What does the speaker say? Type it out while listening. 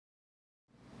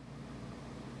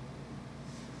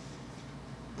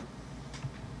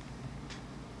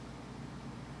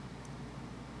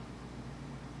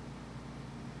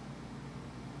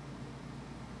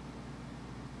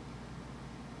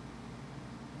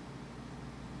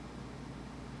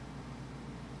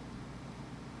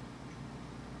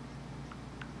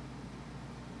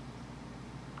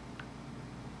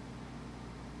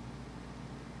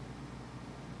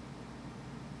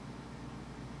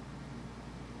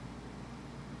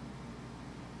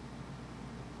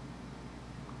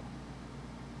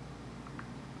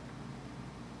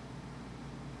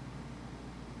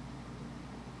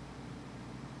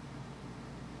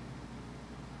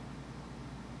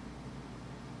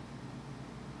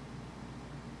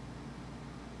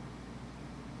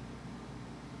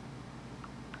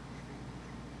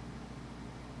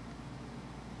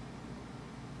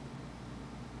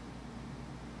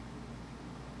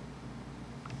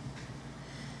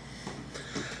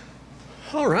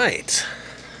All right.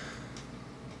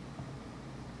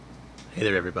 Hey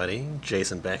there, everybody.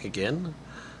 Jason back again.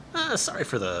 Sorry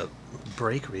for the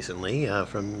break recently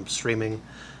from streaming.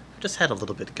 I've just had a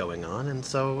little bit going on, and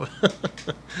so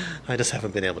I just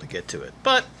haven't been able to get to it.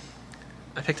 But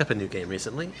I picked up a new game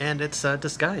recently, and it's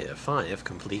Disgaea 5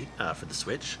 complete for the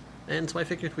Switch, and so I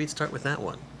figured we'd start with that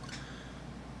one.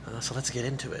 So let's get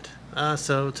into it.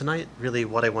 So tonight, really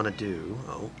what I want to do,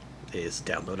 is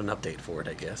download an update for it,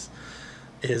 I guess,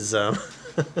 is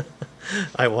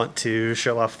I want to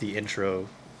show off the intro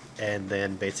and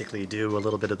then basically do a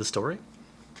little bit of the story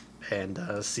and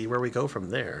see where we go from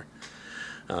there.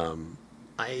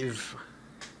 I've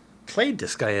played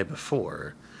Disgaea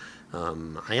before.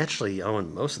 I actually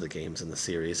own most of the games in the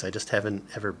series. I just haven't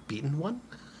ever beaten one.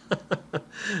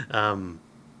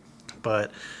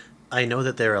 But I know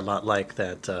that they're a lot like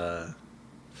that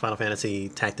Final Fantasy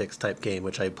Tactics type game,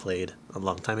 which I played a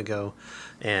long time ago,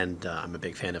 and I'm a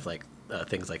big fan of like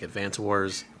things like Advance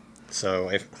Wars. So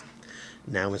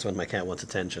now is when my cat wants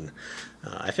attention.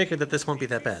 I figured that this won't be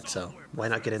that bad, so why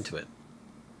not get into it?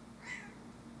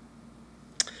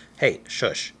 Hey,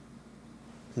 shush.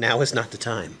 Now is not the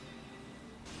time.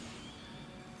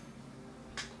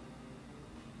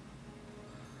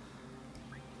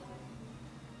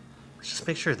 Just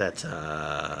make sure that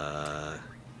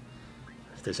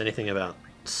if there's anything about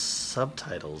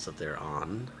subtitles that they're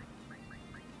on.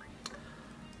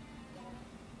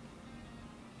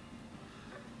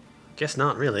 Guess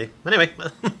not, really. Anyway,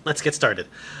 let's get started.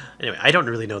 Anyway, I don't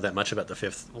really know that much about the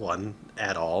fifth one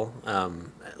at all.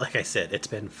 Like I said, it's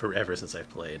been forever since I've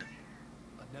played.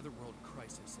 A netherworld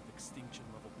crisis of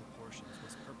extinction-level proportions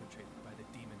was perpetrated by the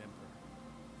demon emperor,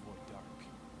 Void Dark.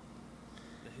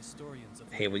 The historians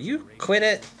of Hey, will you quit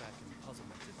it? back in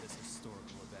puzzlement at this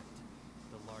historical event,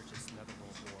 the largest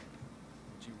netherworld war,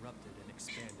 which erupted and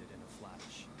expanded in a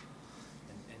flash,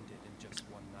 and ended in just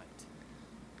one night.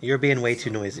 You're being way too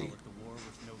Some noisy. call it the war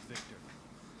with no victor,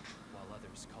 while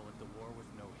others call it the war with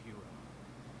no hero.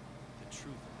 The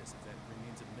truth of this event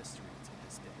remains a mystery to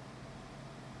this day.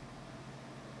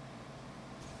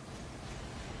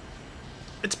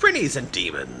 It's pretties and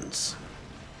demons.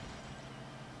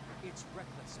 It's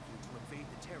reckless of you to invade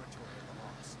the territory of the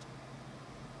lost.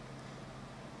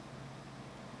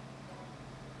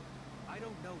 I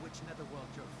don't know which netherworld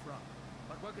you're from,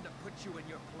 but we're gonna put you in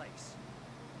your place.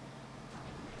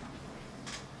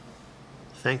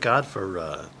 Thank God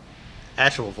for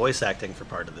actual voice acting for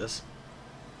part of this.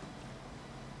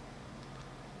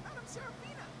 Madam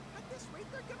Serafina, at this rate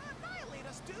they're gonna annihilate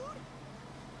us, dude!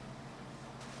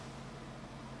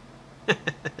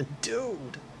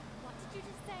 Dude. What did you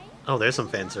just say? Oh, there's some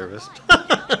fan service. One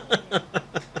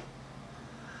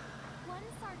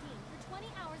sardine for 20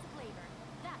 hours of labor.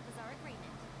 That was our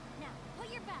agreement. Now,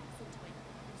 put your backs into it.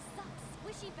 Your soft,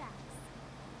 squishy backs.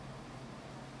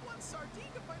 One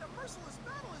sardine to fight a merciless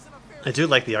battle isn't a fair. I do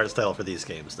like the art style for these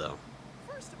games, though.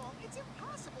 First of all, it's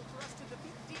impossible for us to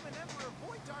defeat Demon Emperor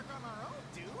Void Dark on our own,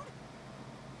 dude! So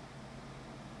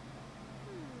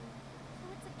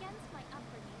it's against my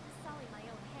upbringing to sully my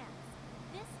own hands.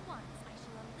 This once I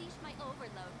shall unleash my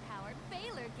overload-powered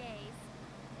Baylor gaze.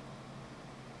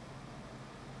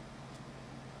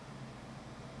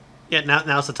 Yeah,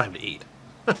 now's the time to eat.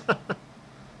 Excuse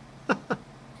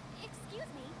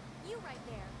me, you right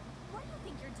there. What do you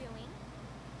think you're doing?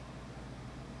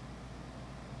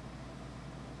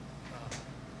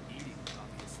 Eating,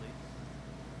 obviously.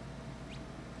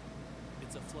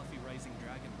 It's a fluffy rising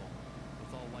dragon bowl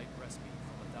with all white breast meat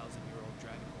from a 1,000-year-old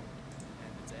dragon lord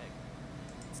and its egg.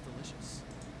 It's delicious.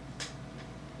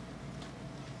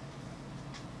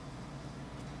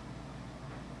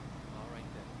 All right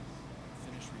then.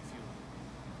 Finish refueling.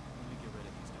 Let me get rid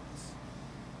of these guys.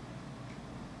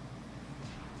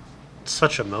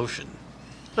 Such emotion.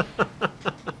 You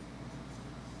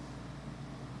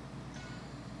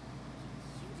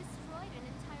destroyed an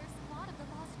entire squad of the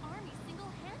Lost Army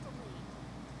single-handedly.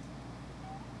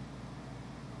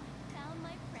 Found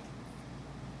my friends.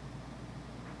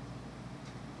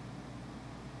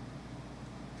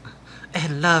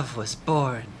 And love was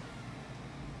born.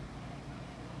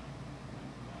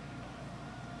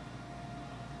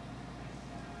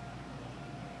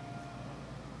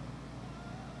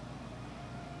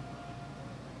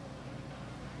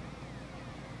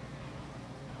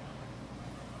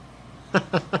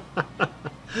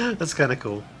 That's kind of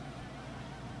cool.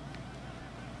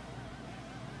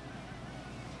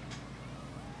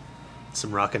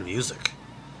 Some rockin' music.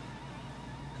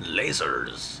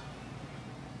 Lasers.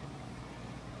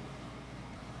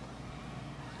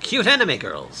 Cute anime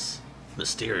girls.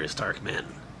 Mysterious dark men.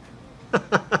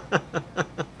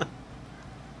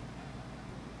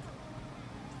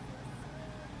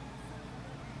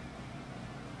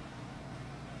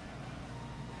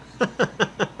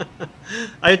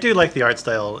 I do like the art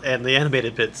style, and the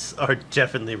animated bits are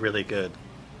definitely really good.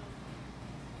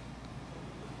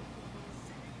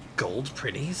 Gold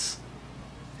pretties?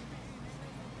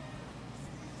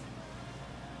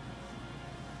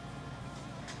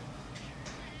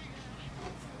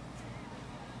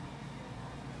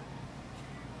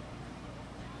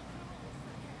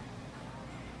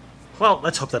 Well,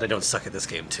 let's hope that I don't suck at this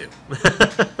game, too.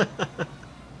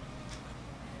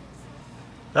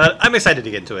 I'm excited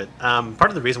to get into it. Part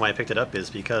of the reason why I picked it up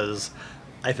is because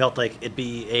I felt like it'd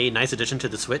be a nice addition to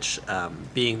the Switch,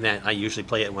 being that I usually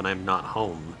play it when I'm not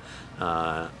home.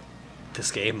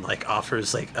 This game like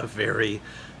offers like a very,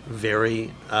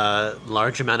 very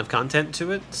large amount of content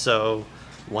to it, so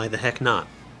why the heck not?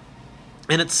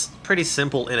 And it's pretty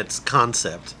simple in its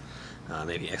concept.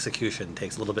 Maybe execution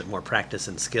takes a little bit more practice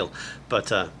and skill,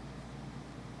 but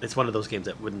it's one of those games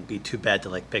that wouldn't be too bad to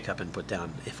like pick up and put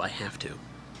down if I have to.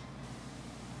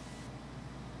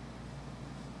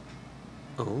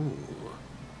 Oh,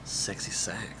 sexy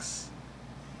sax.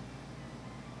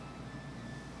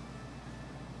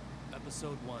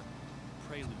 Episode 1,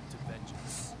 Prelude to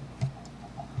Vengeance.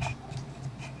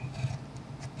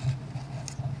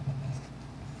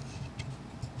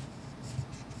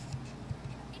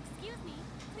 Excuse me,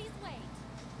 please wait.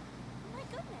 My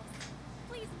goodness,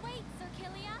 please wait, Sir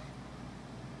Killia.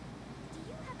 Do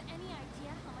you have any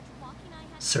idea how much walking I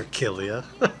had? Sir Killia.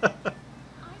 I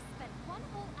spent one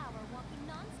whole hour walking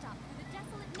non-stop through the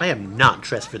desolate. I am not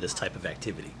dressed for this type of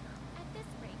activity. At this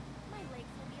rate, my legs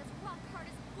will be as rock hard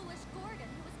as foolish Gorgon,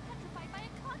 who was petrified by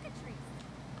a cockatrice.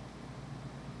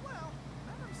 Well,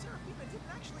 Madame Seraphina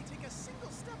didn't actually take a single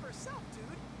step herself,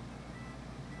 dude.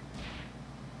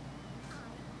 I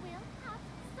will have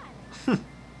silence.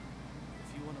 If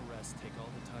you want to rest, take all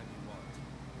the time you want.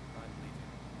 I'm leaving.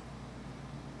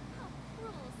 How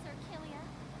cruel, Sir Killia.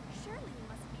 Surely you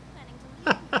must be planning to leave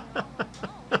me here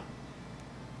all alone.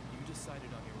 You decided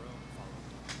on your own, follow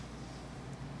me.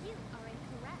 You are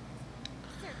incorrect.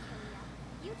 Sir Killia,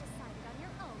 you decided on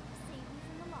your own to save me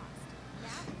from the lost.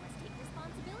 Now you must take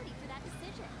responsibility for that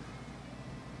decision.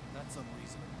 That's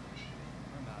unreasonable.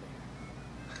 I'm out of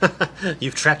here.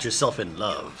 You've trapped yourself in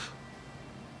love.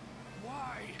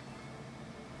 Why?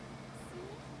 See?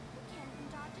 You can't even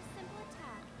dodge a simple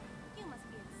attack. You must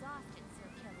be exhausted, Sir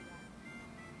Killia.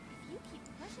 If you keep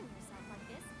pushing yourself like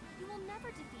this, you will never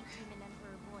defeat Demon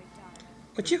Emperor Void Dark.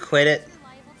 Would you quit it? You're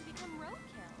liable to become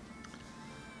roadkill.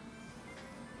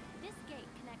 This gate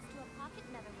connects to a pocket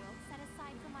netherworld set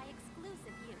aside for my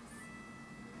exclusive use.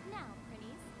 Now,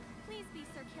 Prinnies, please be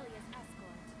Sir Killia's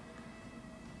escort.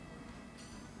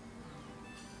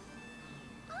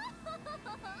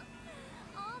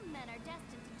 All men are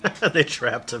destined to dance. They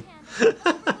trapped him.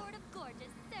 Overlord of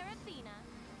gorgeous Seraphina.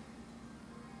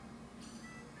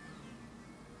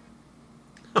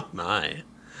 Oh my.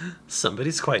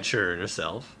 Somebody's quite sure in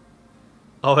herself.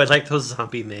 Oh, I like those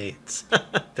zombie maids.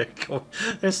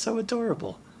 They're so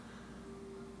adorable.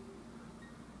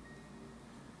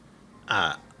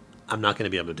 I'm not going to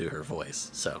be able to do her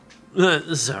voice, so...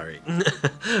 sorry.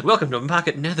 Welcome to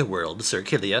Pocket Netherworld, Sir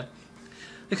Killia.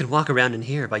 You can walk around in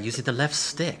here by using the left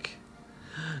stick.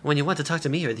 When you want to talk to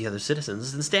me or the other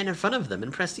citizens, then stand in front of them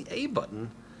and press the A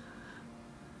button.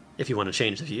 If you want to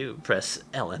change the view, press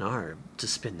L and R to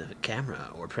spin the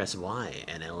camera, or press Y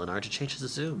and L and R to change the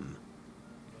zoom.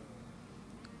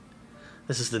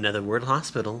 This is the Netherworld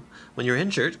Hospital. When you're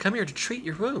injured, come here to treat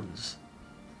your wounds.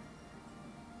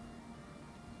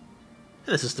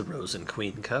 And this is the Rose and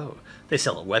Queen Co. They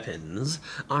sell weapons,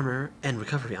 armor, and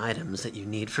recovery items that you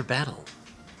need for battle.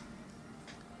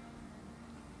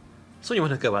 So when you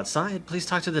want to go outside, please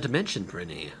talk to the Dimension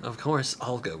Brinny. Of course,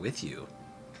 I'll go with you.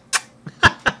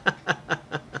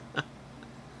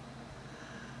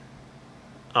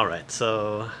 Alright,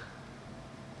 so...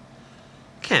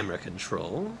 camera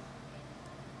control.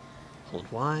 Hold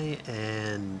Y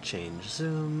and change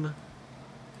zoom.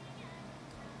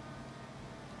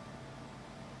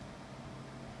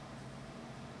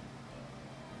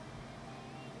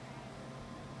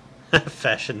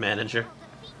 Fashion manager.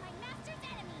 I'll defeat my master's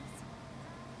enemies.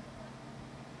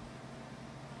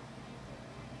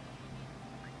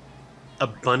 A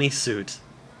bunny suit.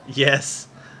 Yes.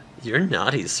 You're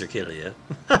naughty, Sir Killia.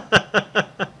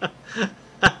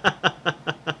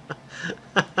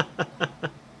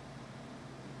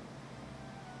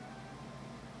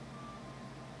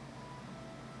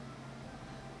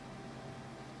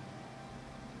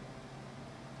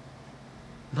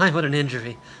 My, what an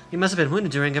injury. You must have been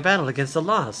wounded during a battle against the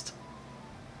Lost.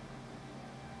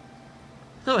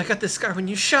 Oh, I got this scar when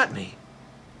you shot me.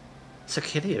 Sir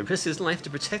Killia risked his life to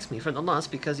protect me from the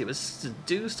Lost because he was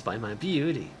seduced by my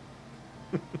beauty.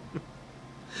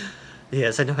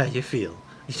 Yes, I know how you feel.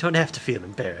 You don't have to feel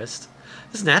embarrassed.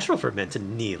 It's natural for men to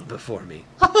kneel before me.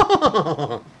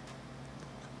 Are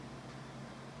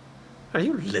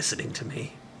you listening to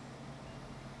me?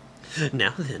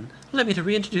 Now then, let me to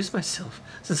reintroduce myself,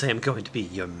 since I am going to be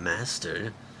your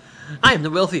master. I am the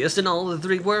wealthiest in all the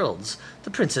three worlds,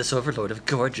 the Princess Overlord of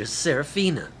gorgeous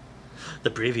Seraphina.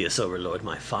 The previous Overlord,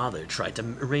 my father, tried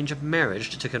to arrange a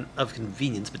marriage of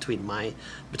convenience between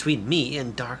me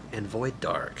and Void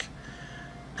Dark.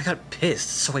 I got pissed,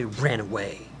 so I ran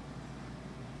away.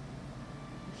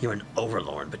 You're an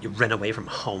Overlord, but you ran away from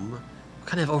home? What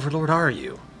kind of Overlord are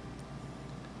you?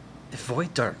 If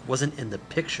Void Dark wasn't in the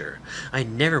picture, I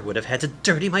never would have had to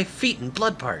dirty my feet in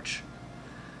Blood Parch.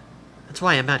 That's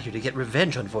why I'm out here to get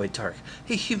revenge on Void Dark.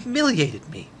 He humiliated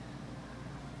me.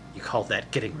 You call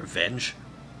that getting revenge?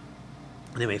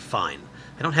 Anyway, fine.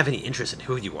 I don't have any interest in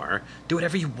who you are. Do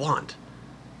whatever you want.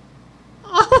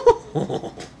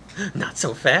 Oh, not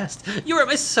so fast. You are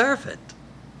my servant.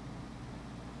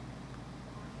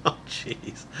 Oh,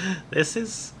 jeez. This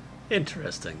is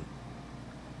interesting.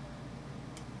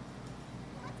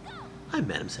 I'm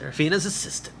Madame Seraphina's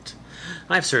assistant.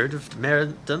 I've served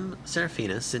Madame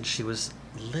Seraphina since she was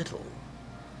little.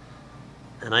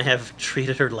 And I have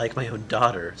treated her like my own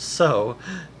daughter, so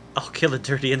I'll kill a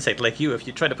dirty insect like you if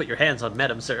you try to put your hands on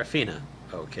Madame Seraphina.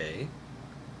 Okay.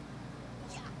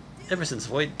 Ever since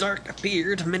Void Dark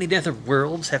appeared, many nether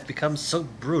worlds have become so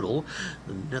brutal,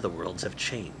 the nether worlds have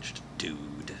changed,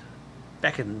 dude.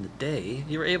 Back in the day,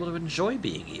 you were able to enjoy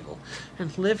being evil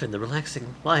and live in the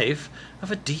relaxing life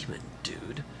of a demon,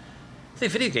 dude. Play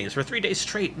video games for 3 days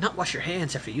straight, not wash your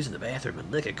hands after using the bathroom, and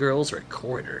lick at girls or a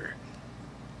corridor.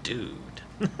 Dude.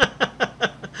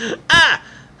 Ah!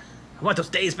 I want those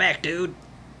days back, dude.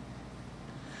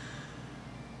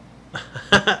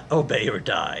 Obey or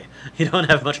die. You don't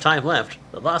have much time left.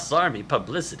 The Lost Army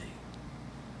publicity.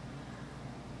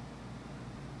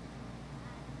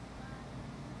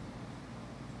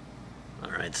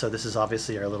 Alright, so this is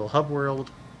obviously our little hub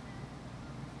world.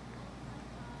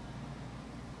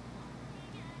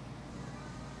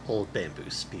 Old bamboo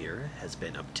spear has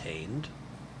been obtained.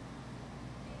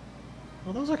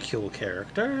 Well, those are cool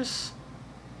characters.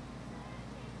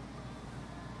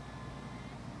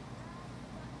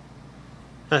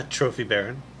 Trophy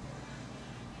Baron.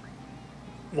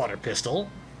 Water Pistol.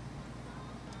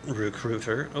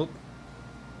 Recruiter. Oh.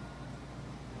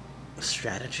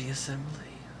 Strategy Assembly.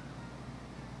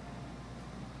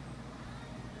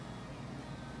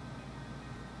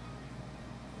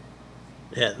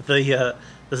 Yeah, the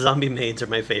zombie maids are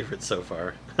my favorite so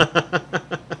far. We'll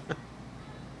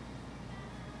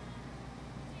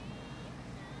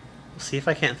see if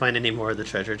I can't find any more of the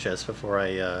treasure chests before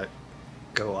I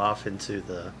go off into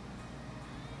the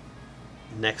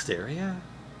next area.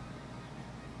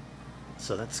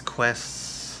 So that's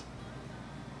quests.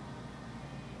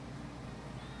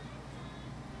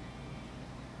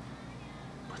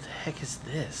 What the heck is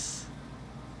this?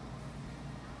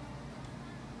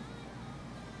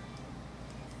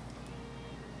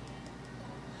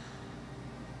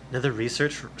 Another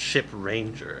research ship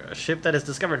Ranger, a ship that has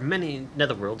discovered many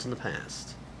netherworlds in the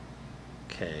past.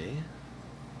 Okay.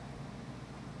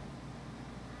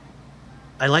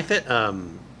 I like that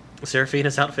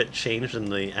Seraphina's outfit changed in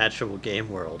the actual game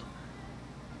world.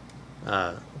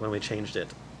 When we changed it.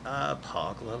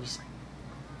 Paw gloves.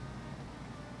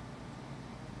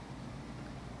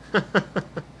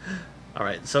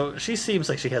 Alright, so she seems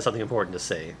like she has something important to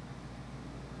say.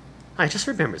 I just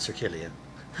remembered, Circilia.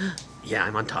 Yeah,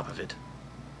 I'm on top of it.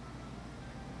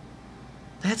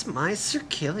 That's my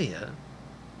Circilia.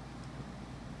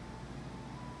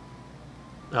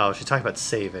 Oh, she's talking about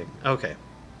saving. Okay.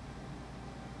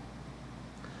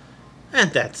 And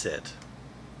that's it.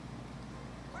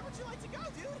 Where would you like to go,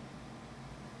 dude?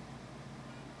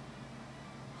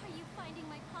 Are you finding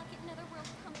my pocket netherworld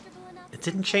comfortable enough? It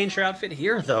didn't change her outfit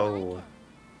here, though.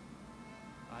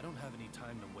 I don't have any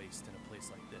time to waste in a place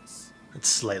like this. It's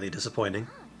slightly disappointing.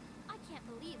 I can't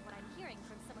believe what I'm hearing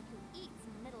from someone who eats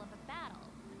in the middle of a battle.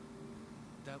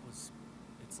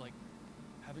 It's like,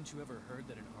 haven't you ever heard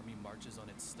that an army marches on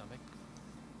its stomach?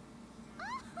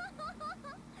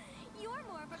 You're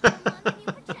more of a gourmand than you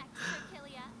project,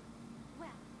 Circilia.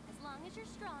 Well, as long as you're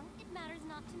strong, it matters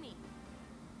not to me.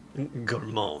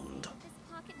 Gourmand. This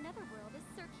pocket netherworld is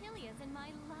Circilia's and my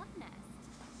love nest.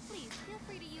 Please feel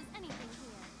free to use anything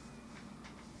here.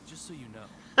 Just so you know,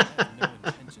 I have no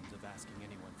intentions of asking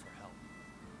anyone for help.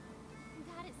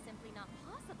 That is simply not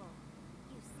possible.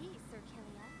 You see,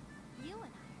 Circilia, you and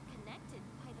I are connected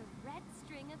by the red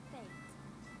string of fate.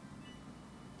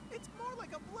 It's more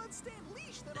like a blood-stained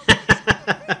leash than a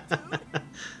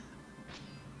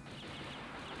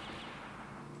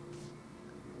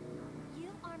You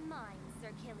are mine, Sir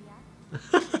Killia.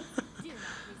 Do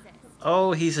not resist.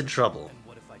 Oh, he's in trouble. And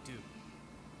what if I do?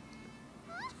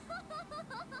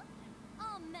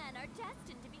 All men are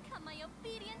destined to become my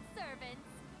obedient servants.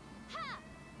 Ha!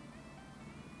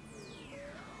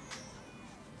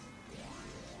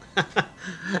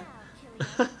 Now,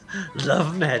 Killia,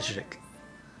 Love magic.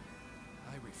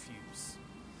 I refuse.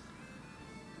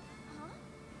 huh?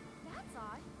 That's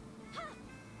odd. Ha!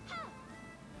 Ha!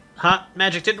 Ha!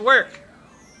 Magic didn't work.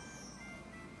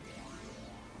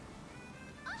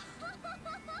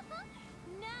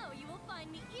 Now you will find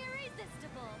me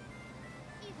irresistible.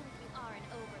 Even if you are an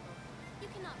overlord, you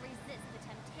cannot resist the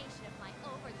temptation of my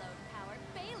overload power,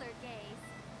 Baylor gaze.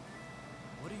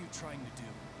 What are you trying to do?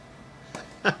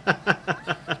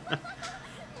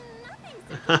 Nothing,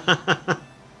 Sir Killia.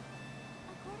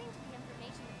 According to the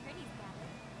information the Pretties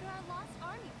gathered, there are lost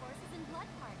army forces in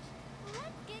Bloodparch.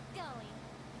 Let's get going.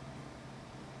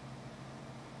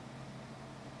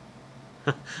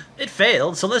 It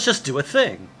failed, so let's just do a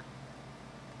thing.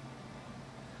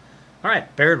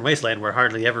 Alright, barren wasteland where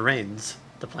hardly ever rains.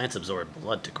 The plants absorb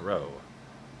blood to grow.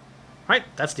 Alright,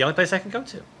 that's the only place I can go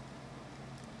to.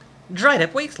 Dried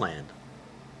up wasteland.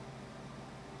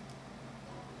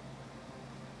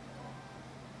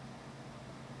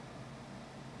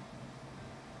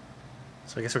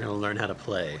 So I guess we're going to learn how to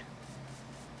play.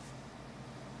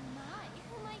 My,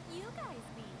 who might you guys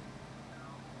be?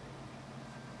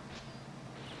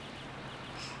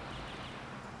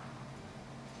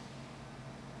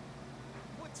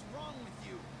 What's wrong with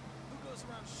you? Who goes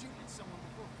around shooting at someone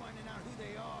before finding out who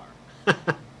they are?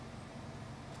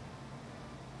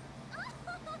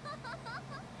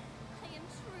 I am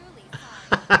truly sorry.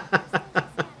 Your social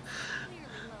status is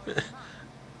clearly lower than mine,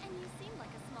 and you seem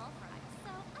like a small fry,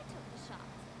 so I took the shot.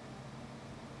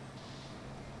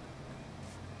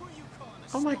 Who are you calling a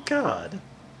Oh my small god. fry?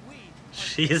 We are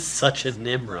She is such a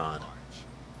Nimrod. March.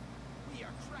 We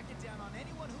are cracking down on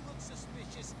anyone who looks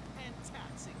suspicious and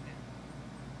taxing them.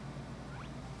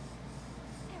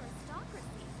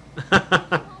 Aristocracy. You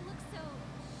all look so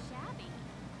shabby.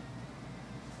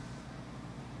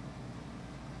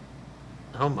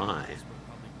 Oh my. These were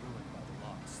probably ruined by the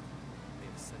lost. They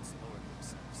have since lowered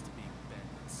themselves to being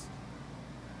bandits.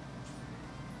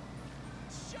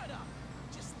 Shut up!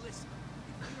 Just listen.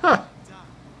 If you Huh. want to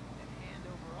die, then hand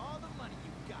over all the money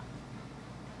you've got.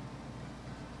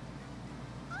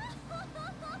 I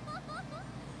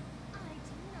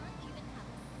do not even have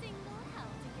a single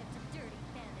hell to give to dirty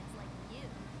bandits like you.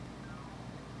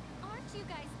 Aren't you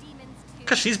guys demons too?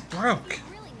 'Cause she's If broke. you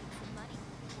really need some money,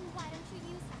 then why don't you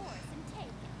use force and take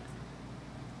it?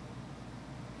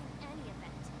 In any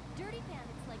event, dirty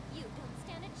bandits like you don't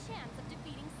stand a chance of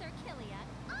defeating Sir Killia.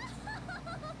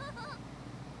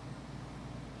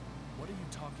 What are you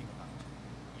talking about?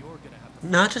 You're gonna have to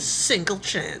Not a fight single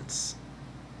chance.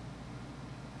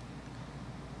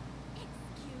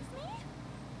 Excuse me?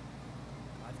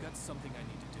 I've got something I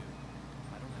need to do.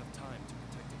 I don't have time to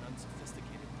protect an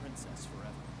unsophisticated princess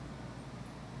forever.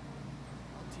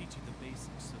 I'll teach you the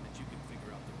basics so that you can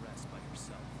figure out the rest by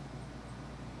yourself.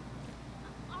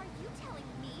 Are you telling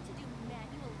me to do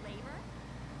manual labor?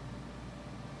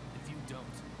 If you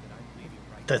don't, then I'm leaving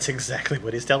right That's exactly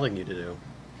what he's telling you to do.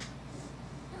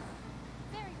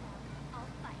 Very well, I'll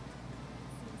fight.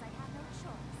 Seems I have no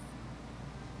choice.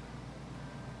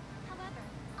 However,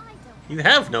 I don't You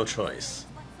have no choice.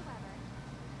 whatsoever.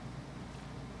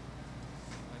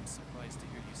 I'm surprised to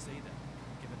hear you say that,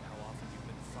 given how often you've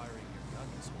been firing your gun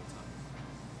this whole time.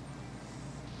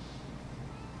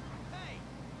 Hey,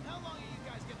 how long are you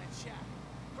guys gonna chat?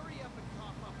 Hurry up and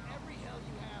cough up every hell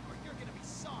you have, or you're gonna be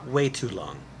sorry. Way too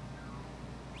long.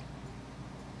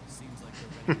 Seems like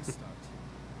they're ready to start.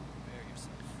 Prepare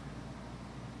yourself.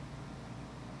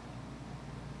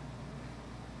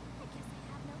 I guess I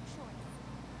have no choice.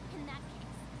 In that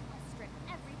case, I'll strip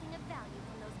everything of value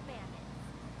from those bandits.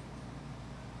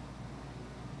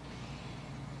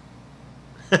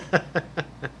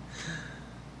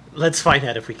 Let's find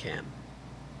out if we can.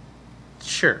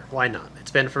 Sure, why not?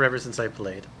 It's been forever since I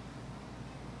played.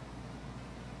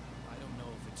 I don't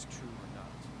know if it's true or not,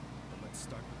 but let's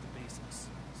start with the basics,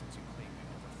 since you claim you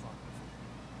never fought before.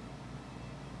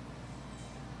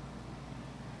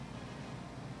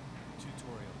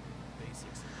 Tutorial,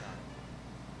 basics of battle.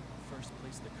 First,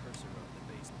 place the cursor over the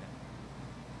base pen.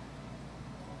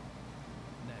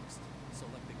 Next,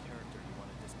 select the character you want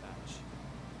to dispatch.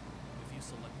 If you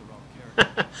select the wrong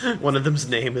character, One of them's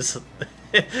name is...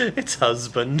 it's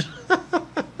husband.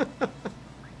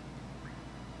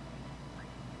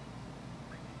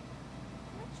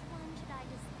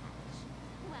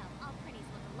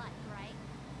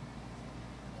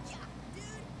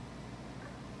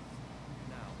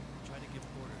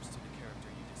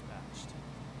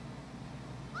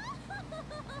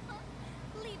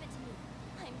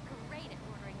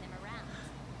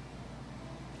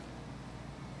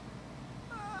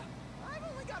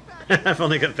 I've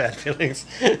only got bad feelings.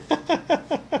 First, select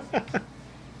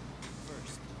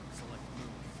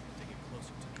move to get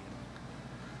closer to the enemy.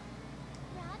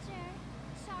 Roger.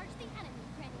 Charge the enemy,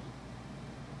 Prinny.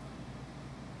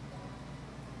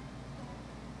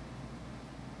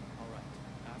 Alright,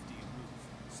 after you move,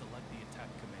 select the attack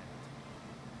command.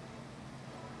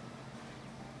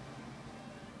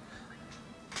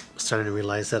 Starting to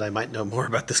realize that I might know more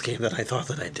about this game than I thought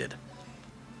that I did.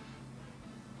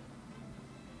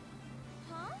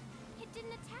 Huh? It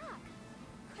didn't attack.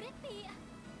 Could it be...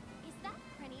 Is that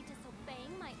Prinny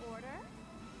disobeying my order?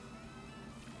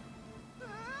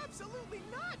 Absolutely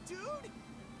not, dude!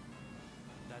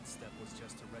 That step was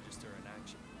just to register an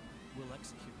action. We'll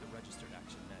execute the registered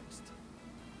action next.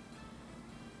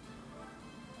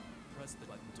 Press the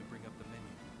button to bring up the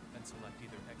menu, and select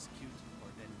either execute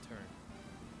or end turn.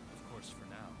 Of course, for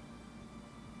now.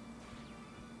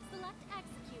 Select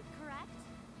execute, correct?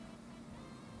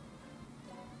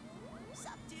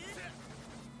 Sup, dude?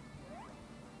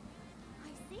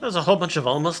 I see. There's a whole bunch of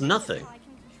almost nothing. So I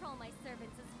can control my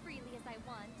servants as freely as I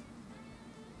want.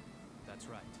 That's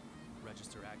right.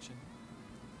 Register action,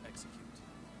 execute.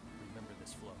 Remember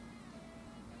this flow.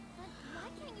 But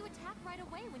why can't you attack right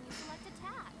away when you select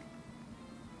attack?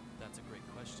 That's a great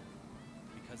question.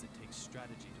 Because it takes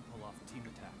strategy to pull off team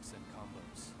attacks and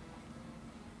combos.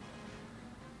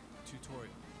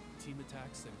 Tutorial. Team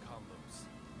attacks and combos.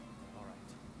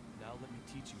 Alright, now let me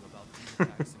teach you about team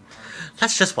attacks and combos.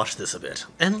 Let's just watch this a bit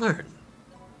and learn.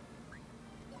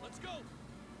 Let's go!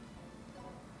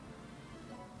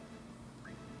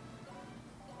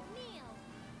 Kneel.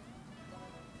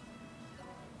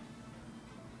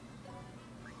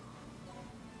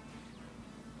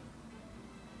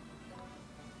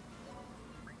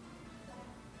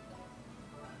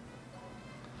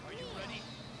 Are you ready?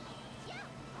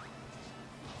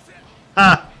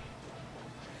 Ah!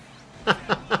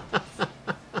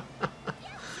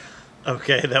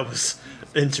 Okay, that was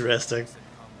interesting. And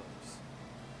combos.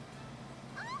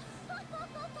 The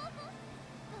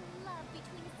love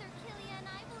between Circilia and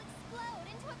I will explode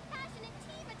into a passionate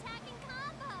team attacking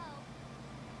combo.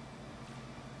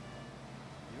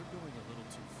 You're going a little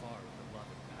too far with the love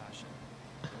and passion.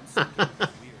 Don't say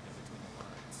anything weird in between the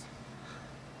lines.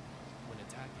 When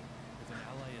attacking, if an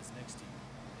ally is next to you,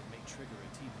 it may trigger a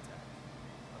team attack.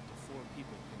 Up to 4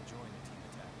 people can join a team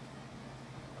attack.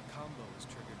 A combo is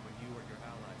triggered when you or your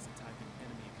allies attack an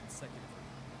enemy consecutively.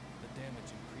 The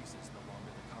damage increases the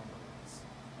longer the combo is.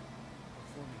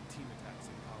 Performing team attacks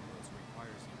and combos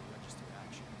requires you to register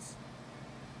actions.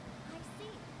 I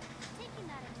see. Taking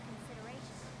that into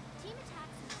consideration, team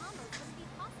attacks and combos wouldn't be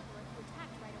possible if you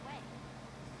attacked right away.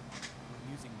 When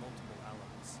using multiple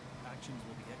allies, actions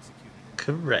will be executed in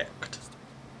Correct. registered.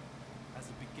 As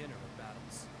a beginner of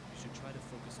battles, you should try to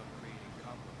focus on creating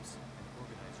combos and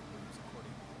organize your moves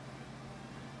accordingly.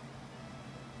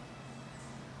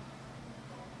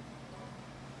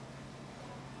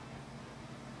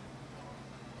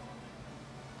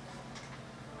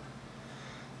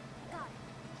 Got it.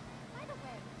 By the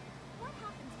way, what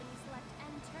happens when you select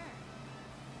end turn?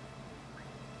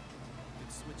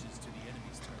 It switches to the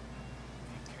enemy's turn.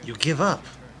 If You carry give up. your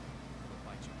turn, it'll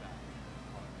bite you back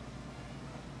hard.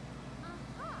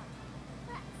 Aha!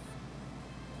 Press.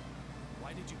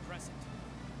 Why did you press it?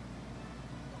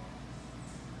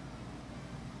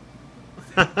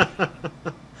 You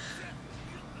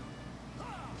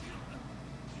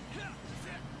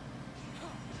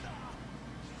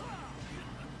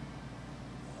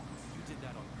did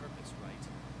that on purpose, right?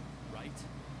 Right?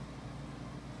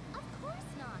 Of course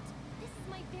not. This is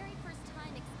my very first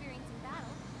time experiencing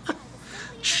battle. So I was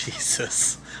simply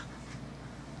Jesus.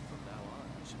 From now on,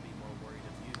 I should be more worried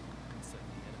of you instead of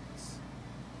the enemies.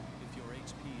 If your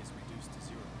HP is reduced to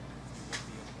 0, you won't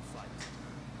be able to fight.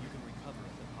 You can recover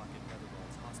at the Pocket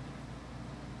Netherlands Hospital.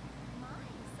 My,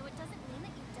 so it doesn't mean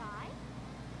that you die?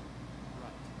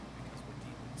 Right, because we're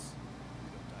demons. We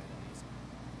don't die that easy.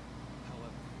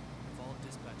 However, if all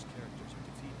dispatch characters are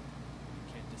defeated, you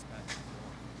can't dispatch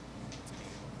anymore. It's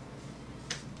game over.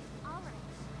 Alright,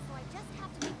 so I just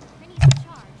have to make the Prinny's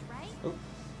charge, right?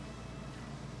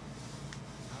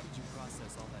 How did you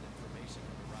process all that information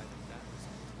and arrive at that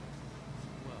result?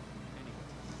 Well, anyway,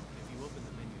 if you open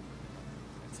the menu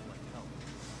and select help,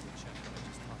 to check what I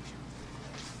just taught you.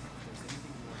 If there's anything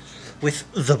you want to share, With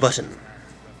the button.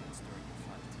 reference during the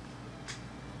fight.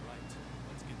 Right,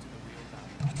 let's get to the real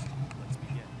battle. Let's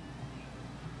begin.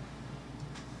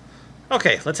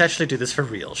 Okay, let's actually do this for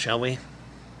real, shall we?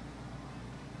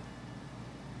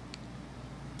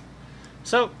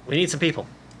 So, we need some people.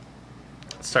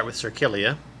 Let's start with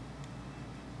Circilia.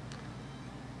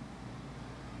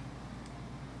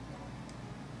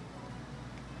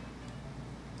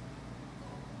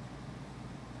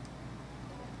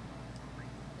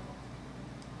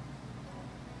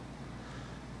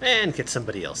 And get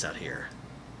somebody else out here.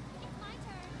 It's my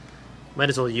turn. Might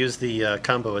as well use the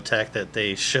combo attack that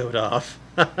they showed off.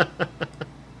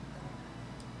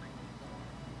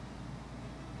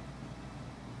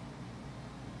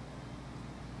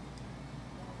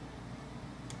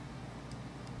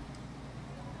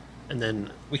 And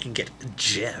then we can get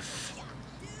Jeff.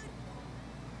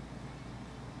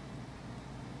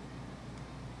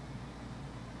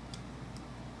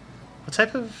 What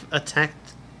type of attack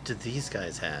do these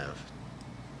guys have?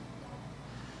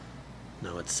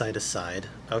 No, it's side to side.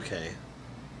 Okay.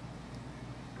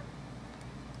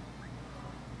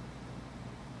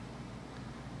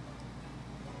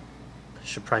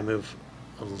 Should probably move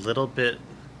a little bit.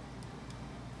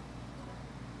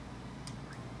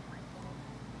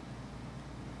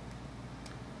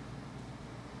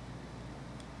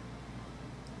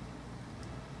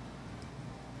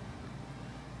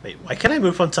 Wait, why can't I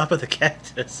move on top of the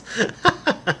cactus?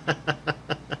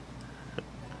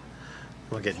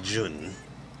 We'll get Jun.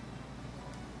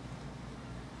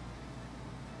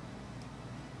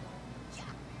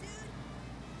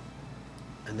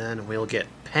 And then we'll get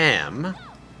Pam.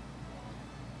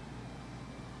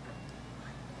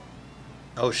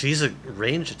 Oh, she's a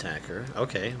range attacker.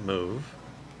 Okay, move.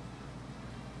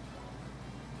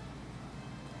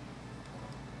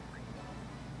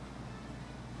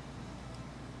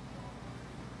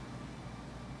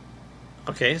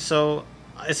 Okay, so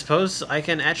I suppose I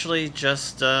can actually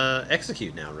just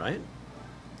execute now, right?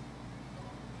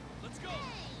 Let's go.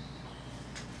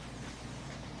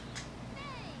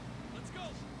 Let's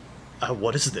go.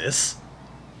 What is this?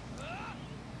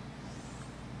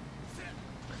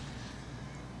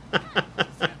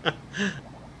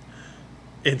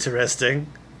 Interesting.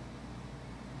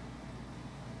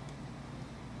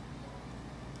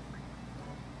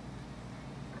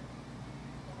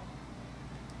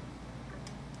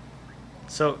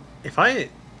 So, if I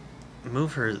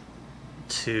move her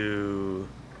to...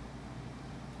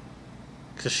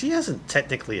 Because she hasn't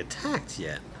technically attacked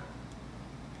yet.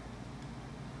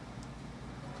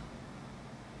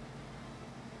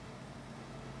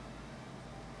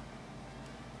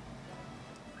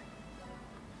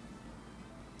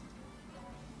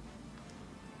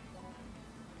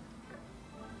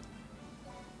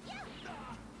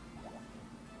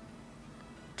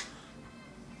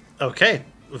 Okay,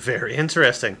 very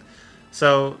interesting.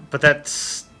 So, but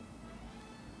that's...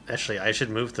 Actually, I should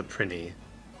move to Prinny.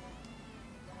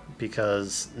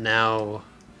 Because now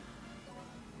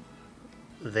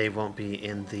they won't be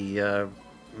in the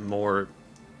more...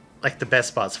 like the best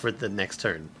spots for the next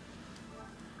turn.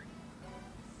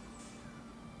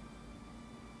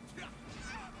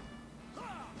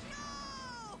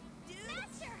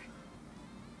 Master!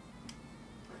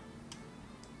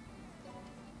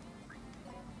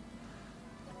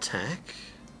 Attack.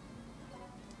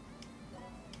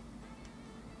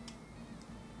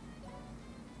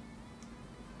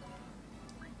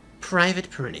 Private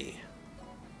Prinny.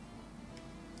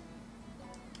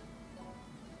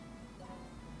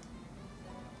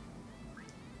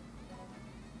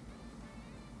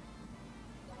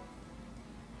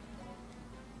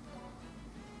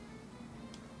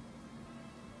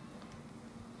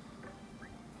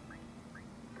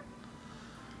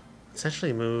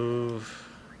 Essentially move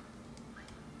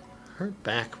her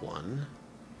back one,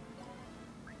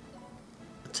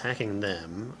 attacking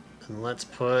them, and let's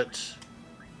put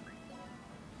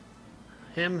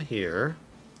him here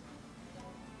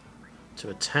to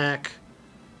attack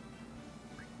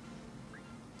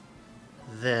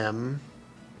them,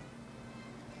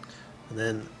 and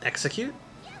then execute.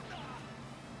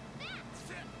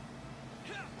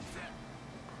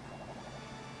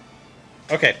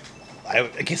 Okay. I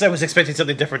guess I was expecting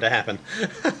something different to happen.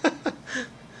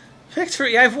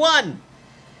 Victory! I've won!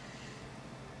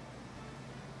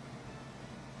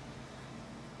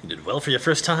 You did well for your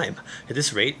first time. At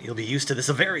this rate, you'll be used to this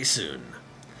very soon.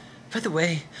 By the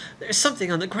way, there's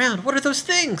something on the ground. What are those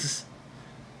things?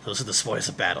 Those are the spoils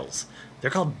of battles.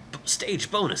 They're called stage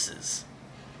bonuses.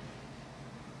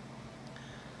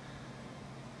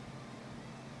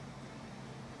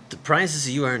 The prizes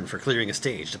you earn for clearing a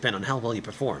stage depend on how well you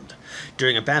performed.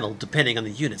 During a battle, depending on the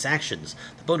unit's actions,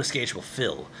 the bonus gauge will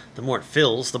fill. The more it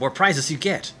fills, the more prizes you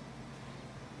get.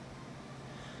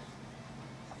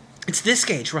 It's this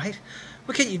gauge, right?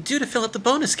 What can you do to fill up the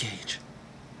bonus gauge?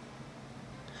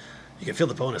 You can fill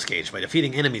the bonus gauge by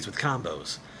defeating enemies with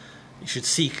combos. You should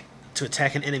seek to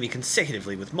attack an enemy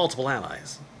consecutively with multiple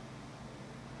allies.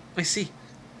 I see.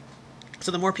 So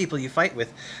the more people you fight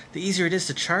with, the easier it is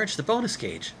to charge the bonus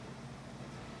gauge.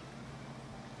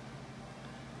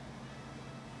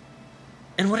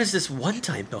 And what is this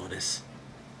one-time bonus?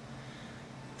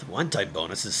 The one-time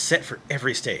bonus is set for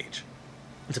every stage.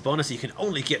 It's a bonus you can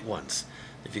only get once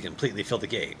if you completely fill the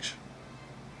gauge.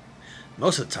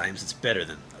 Most of the times it's better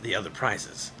than the other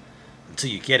prizes.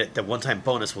 Until you get it, the one-time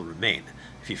bonus will remain.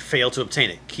 If you fail to obtain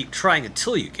it, keep trying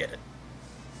until you get it.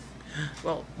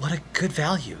 Well, what a good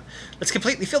value. Let's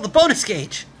completely fill the bonus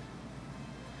gauge!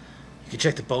 You can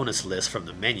check the bonus list from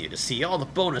the menu to see all the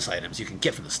bonus items you can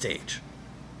get from the stage.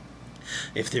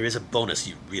 If there is a bonus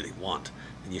you really want,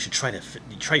 then you should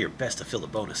try your best to fill the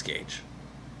bonus gauge.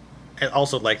 I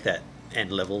also like that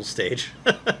end level stage.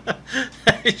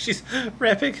 She's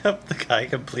wrapping up the guy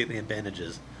completely in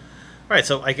bandages. Alright,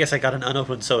 so I guess I got an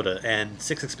unopened soda and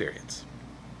 6 experience.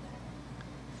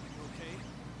 Okay.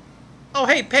 Oh,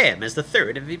 hey, Pam is the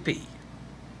 3rd MVP.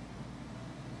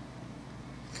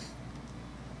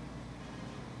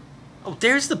 Oh,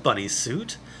 there's the bunny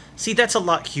suit. See, that's a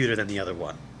lot cuter than the other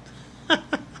one.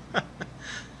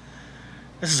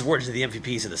 This is awarded to the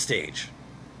MVPs of the stage.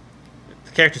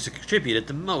 The characters who contributed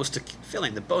the most to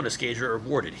filling the bonus gauge are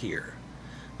awarded here.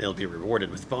 They'll be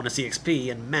rewarded with bonus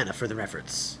EXP and mana for their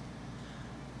efforts.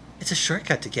 It's a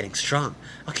shortcut to getting strong.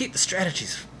 I'll keep the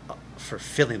strategies for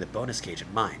filling the bonus gauge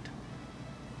in mind.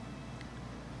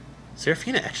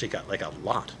 Serafina actually got like a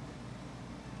lot.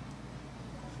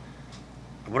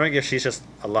 I'm wondering if she's just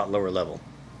a lot lower level.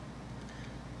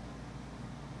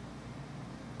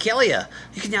 Kelia,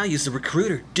 you can now use the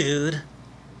recruiter, dude.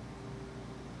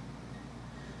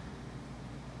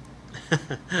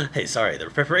 Hey, sorry, the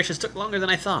preparations took longer than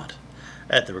I thought.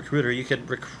 At the recruiter, you can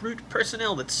recruit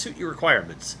personnel that suit your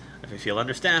requirements. If you feel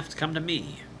understaffed, come to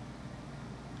me.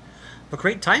 But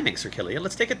great timing, Sir Kelia.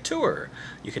 Let's take a tour.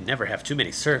 You can never have too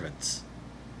many servants.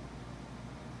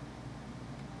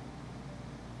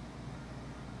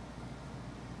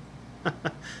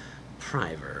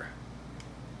 Priver.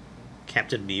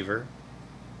 Captain Meaver.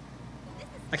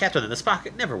 A captain in the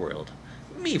Spocket Neverworld.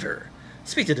 Meaver.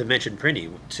 Speak to Dimension Prinny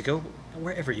to go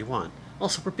wherever you want.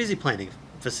 Also, we're busy planning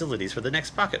facilities for the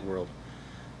next Pocket World.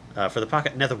 For the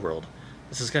Pocket Netherworld.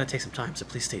 This is going to take some time, so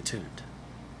please stay tuned.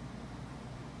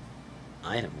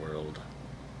 Item World.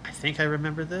 I think I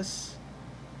remember this.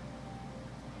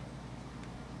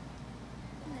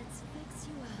 Let's fix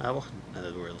you up.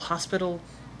 Netherworld Hospital.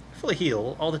 Fully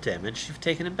heal all the damage you've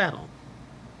taken in battle.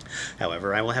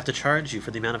 However, I will have to charge you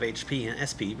for the amount of HP and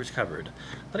SP recovered.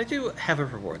 But I do have a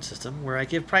reward system where I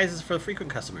give prizes for frequent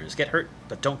customers. Get hurt,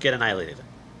 but don't get annihilated.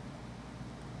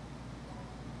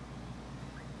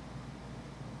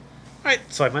 Alright,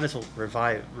 so I might as well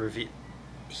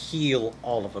heal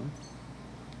all of them.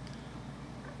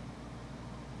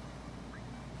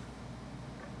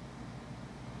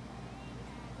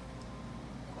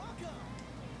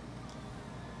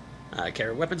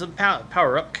 Carry weapons and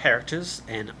power-up characters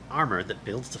and armor that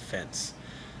builds defense.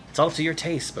 It's all up to your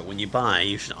taste, but when you buy,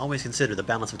 you should always consider the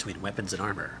balance between weapons and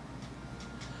armor.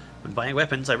 When buying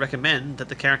weapons, I recommend that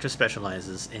the character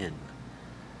specializes in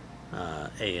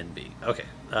A and B. Okay.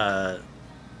 The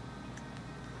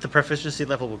proficiency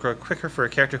level will grow quicker for a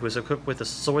character who is equipped with a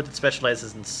sword that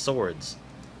specializes in swords.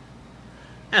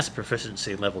 As the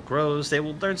proficiency level grows, they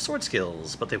will learn sword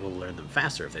skills, but they will learn them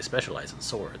faster if they specialize in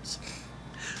swords.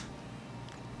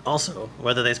 Also,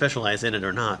 whether they specialize in it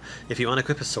or not, if you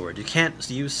unequip a sword, you can't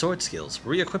use sword skills.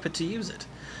 Re-equip it to use it.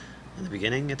 In the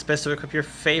beginning, it's best to equip your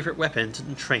favorite weapon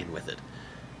and train with it.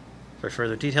 For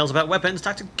further details about weapons,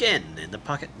 talk to Gen in the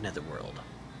Pocket Netherworld.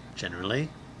 Generally,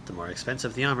 the more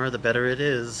expensive the armor, the better it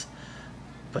is.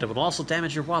 But it will also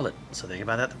damage your wallet, so think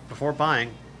about that before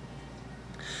buying.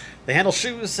 They handle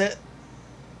shoes that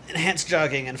enhance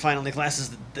jogging, and finally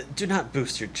glasses that do not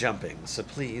boost your jumping, so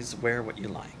please wear what you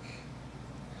like.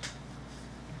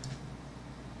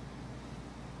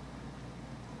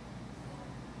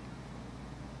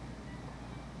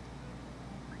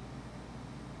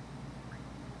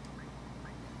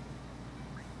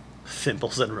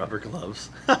 Fimples and rubber gloves.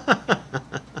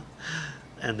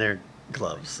 And they're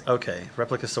gloves. Okay,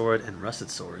 replica sword and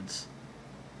rusted swords.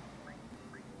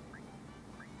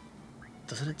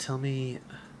 Doesn't it tell me...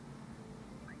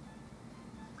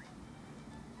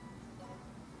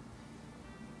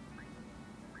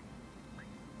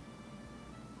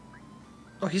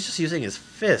 Oh, he's just using his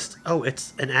fist. Oh,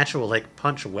 it's an actual, like,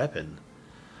 punch weapon.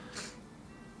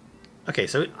 Okay,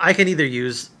 so I can either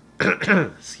use...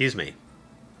 Excuse me.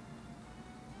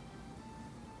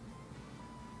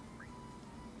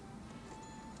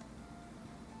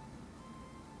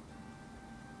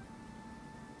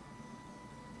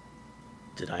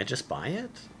 Did I just buy it?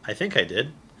 I think I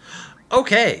did.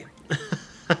 Okay!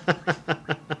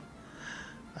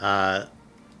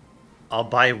 I'll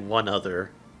buy one other.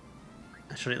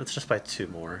 Actually, let's just buy 2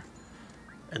 more.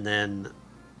 And then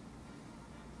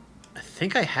I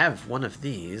think I have one of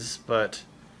these, but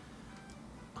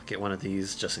I'll get one of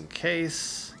these just in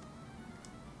case.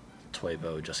 Toy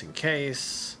bow just in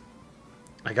case.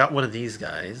 I got one of these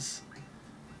guys.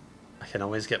 I can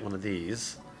always get one of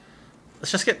these.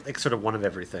 Let's just get like sort of one of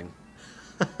everything.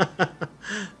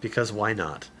 Because why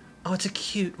not? Oh, it's a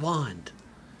cute wand.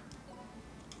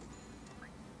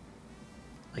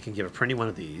 I can give a Prinny one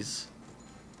of these.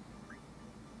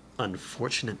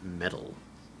 Unfortunate medal.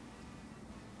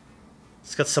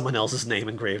 It's got someone else's name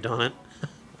engraved on it.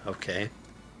 Okay.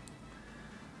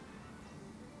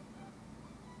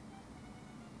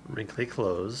 Wrinkly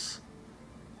clothes.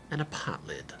 And a pot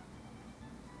lid.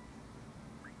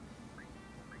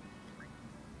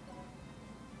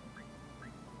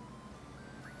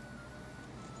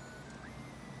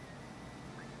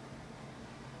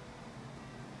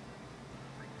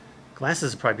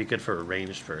 Glasses would probably be good for a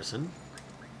ranged person.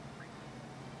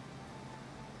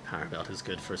 Power belt is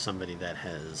good for somebody that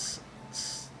has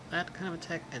that kind of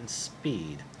attack and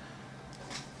speed.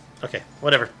 Okay,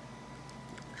 whatever.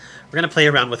 We're going to play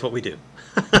around with what we do.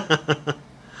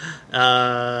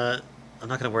 I'm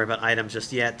not going to worry about items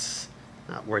just yet.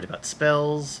 Not worried about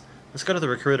spells. Let's go to the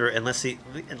recruiter and let's see,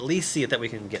 at least see that we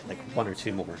can get like one or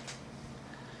two more.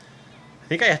 I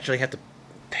think I actually have to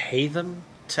pay them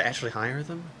to actually hire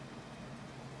them.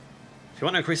 If you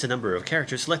want to increase the number of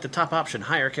characters, select the top option,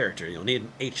 hire character. You'll need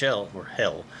HL, or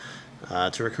Hell,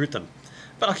 to recruit them.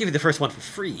 But I'll give you the first one for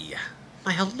free.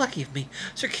 My, how lucky of me.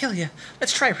 Sir Killia,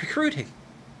 let's try recruiting.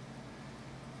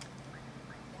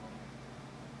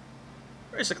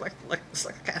 Where's the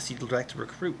class you'd like to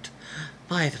recruit?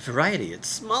 My, the variety, it's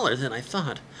smaller than I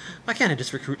thought. Why can't I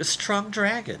just recruit a strong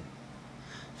dragon?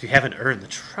 If you haven't earned the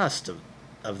trust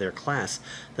of their class,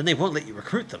 then they won't let you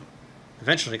recruit them.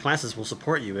 Eventually, classes will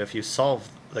support you if you solve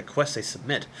the quests they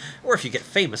submit, or if you get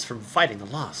famous from fighting the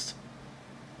Lost.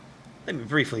 Let me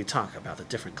briefly talk about the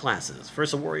different classes.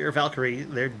 First, a warrior Valkyrie,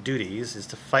 their duties is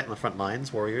to fight on the front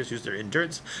lines. Warriors use their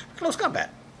endurance for close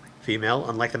combat. Female,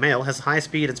 unlike the male, has high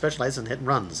speed and specializes in hit and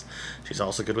runs. She's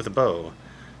also good with a bow.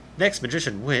 Next,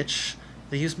 Magician Witch.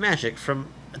 They use magic from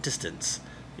a distance.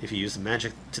 If you use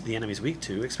magic to the enemy's weak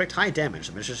to, expect high damage.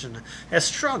 The Magician has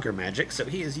stronger magic, so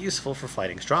he is useful for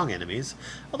fighting strong enemies,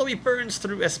 although he burns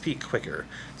through SP quicker.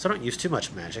 So don't use too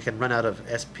much magic and run out of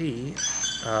SP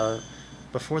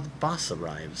before the boss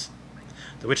arrives.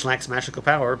 The witch lacks magical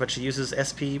power, but she uses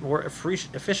SP more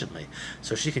efficiently,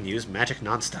 so she can use magic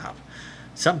non-stop.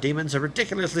 Some demons are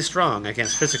ridiculously strong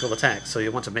against physical attacks, so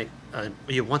you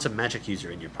want a magic user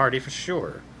in your party for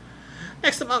sure.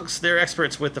 Next, the monks. They're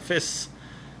experts with the fists.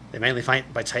 They mainly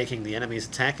fight by taking the enemy's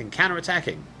attack and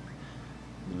counterattacking.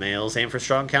 The males aim for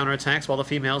strong counterattacks, while the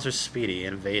females are speedy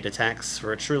and evade attacks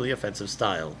for a truly offensive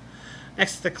style.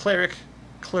 Next, the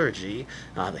clergy,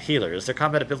 the healers. Their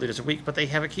combat abilities are weak, but they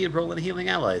have a key role in healing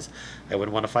allies. I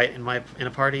wouldn't want to fight in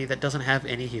a party that doesn't have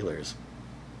any healers.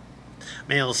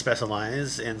 Males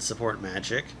specialize in support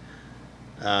magic.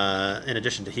 In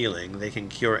addition to healing, they can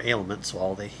cure ailments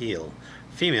while they heal.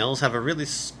 Females have a really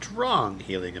strong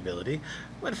healing ability.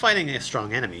 When fighting a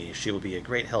strong enemy, she will be a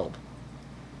great help.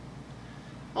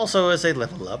 Also, as they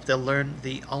level up, they'll learn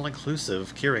the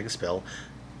all-inclusive curing spell,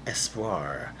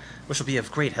 Espoir, which will be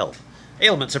of great help.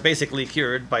 Ailments are basically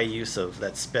cured by use of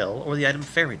that spell or the item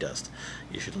Fairy Dust.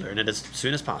 You should learn it as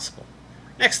soon as possible.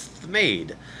 Next, the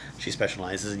Maid. She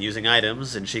specializes in using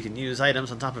items, and she can use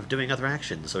items on top of doing other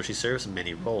actions, so she serves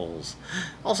many roles.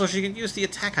 Also, she can use the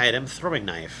attack item Throwing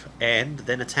Knife, and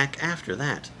then attack after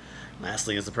that.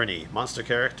 Lastly is the Prinny. Monster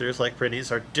characters like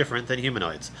Prinnies are different than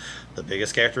humanoids. The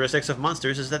biggest characteristics of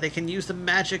monsters is that they can use the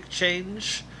Magi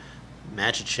Change,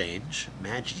 what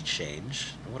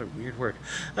a weird word,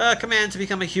 command to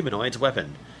become a humanoid's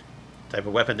weapon. The type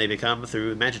of weapon they become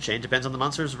through Magic Chain depends on the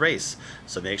monster's race,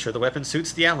 so make sure the weapon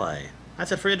suits the ally.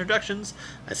 That's it for introductions.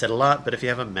 I said a lot, but if you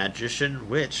have a Magician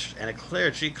Witch and a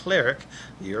Cleric,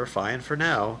 you're fine for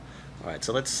now. Alright,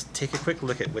 so let's take a quick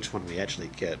look at which one we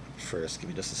actually get first. Give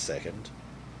me just a second.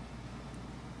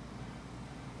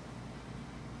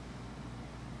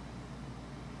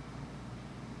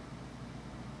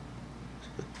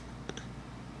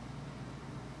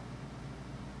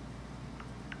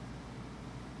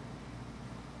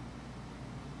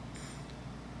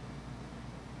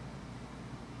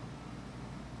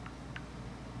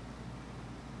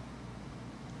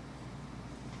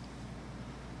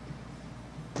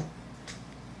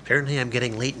 Apparently I'm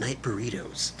getting late night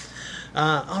burritos.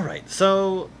 Alright,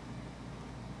 so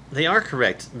they are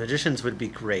correct. Magicians would be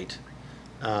great.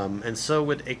 And so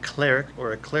would a cleric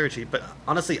or a clergy, but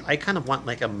honestly, I kind of want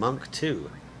like a monk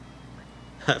too.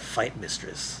 Fight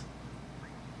mistress.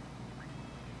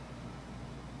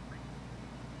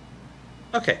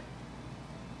 Okay.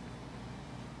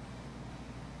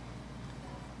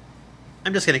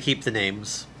 I'm just going to keep the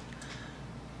names.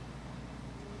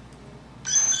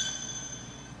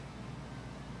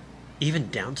 Even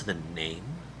down to the name?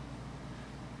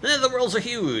 The worlds are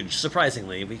huge.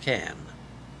 Surprisingly, we can.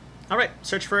 Alright,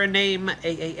 search for a name.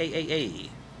 A.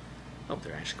 Oh,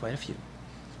 there are actually quite a few.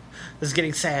 This is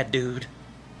getting sad, dude.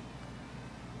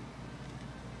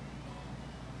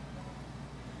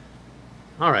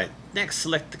 Alright, next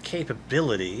select the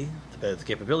capability. The better the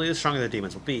capability, the stronger the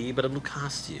demons will be, but it will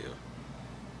cost you.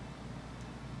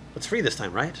 It's free this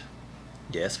time, right?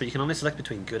 Yes, but you can only select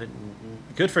between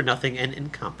good for nothing and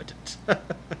incompetent.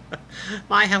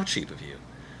 My, how cheap of you.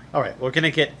 Alright, we're going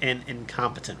to get an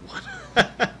incompetent one.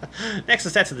 Next, the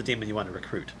stats of the demon you want to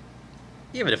recruit.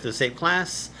 Even if they're the same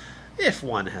class, if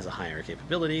one has a higher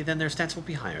capability, then their stats will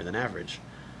be higher than average.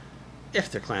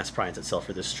 If their class prides itself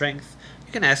for their strength,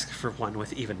 you can ask for one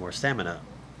with even more stamina.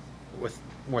 With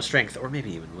more strength, or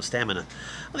maybe even with stamina.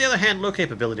 On the other hand, low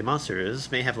capability monsters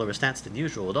may have lower stats than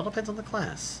usual. It all depends on the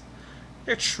class.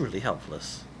 They're truly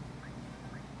helpless.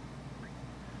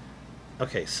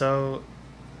 Okay, so...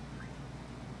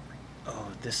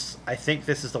 Oh, this... I think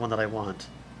this is the one that I want.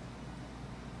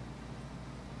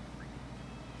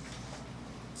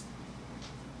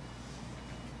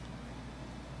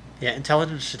 Yeah,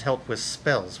 intelligence should help with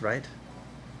spells, right?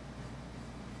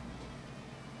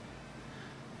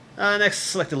 Next,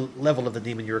 select the level of the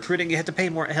demon you're recruiting. You have to pay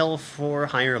more L for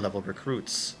higher level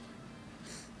recruits.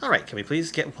 Alright, can we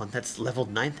please get one that's level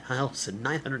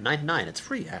 9,999? It's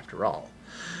free after all.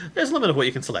 There's a limit of what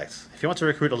you can select. If you want to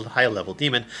recruit a high level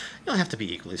demon, you'll have to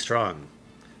be equally strong.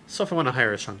 So if I want to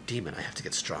hire a strong demon, I have to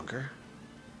get stronger.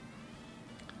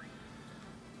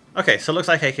 Okay, so it looks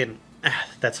like I can...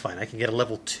 that's fine, I can get a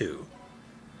level 2.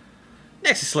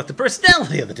 Next, you select the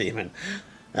personality of the demon.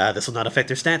 This will not affect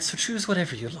their stats, so choose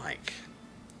whatever you like.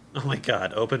 Oh my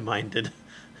god, open-minded.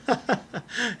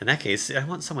 In that case, I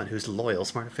want someone who's loyal,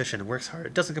 smart, efficient, and works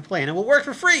hard, doesn't complain, and will work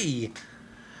for free!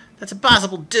 That's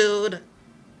impossible, dude!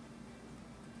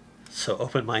 So,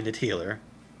 open-minded healer,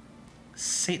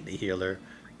 saintly healer,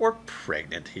 or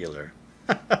pregnant healer.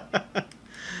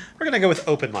 We're gonna go with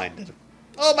open-minded.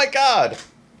 Oh my god!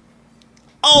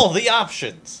 All the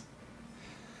options!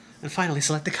 And finally,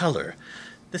 select the color.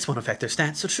 This won't affect their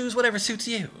stats, so choose whatever suits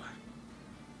you.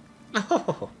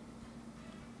 Oh!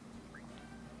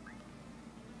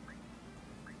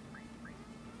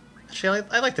 Actually,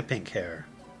 I like the pink hair.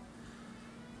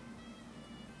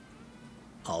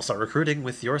 I'll start recruiting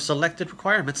with your selected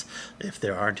requirements. If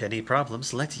there aren't any problems,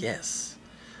 select yes.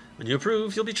 When you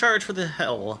approve, you'll be charged for the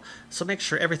hell, so make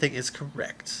sure everything is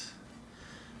correct.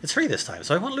 It's free this time,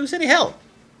 so I won't lose any hell.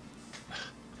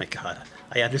 My god,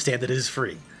 I understand that it is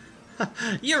free.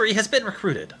 Yuri has been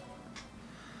recruited.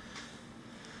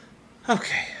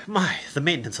 Okay, the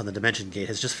maintenance on the Dimension Gate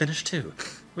has just finished too.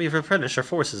 We have replenished our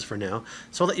forces for now,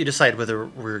 so I'll let you decide whether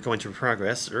we're going to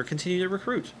progress or continue to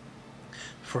recruit.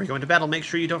 Before you go into battle, make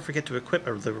sure you don't forget to equip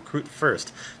the recruit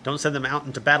first. Don't send them out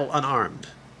into battle unarmed.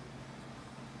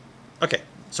 Okay,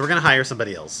 so we're going to hire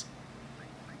somebody else.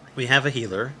 We have a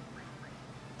healer.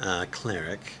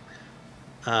 Cleric.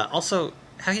 Also,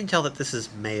 how can you tell that this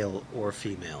is male or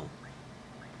female?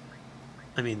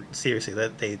 I mean, seriously,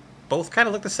 they both kind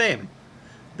of look the same.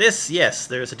 This, yes,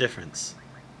 there's a difference.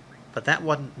 But that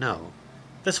one, no.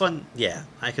 This one, yeah,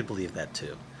 I could believe that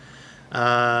too.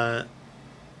 I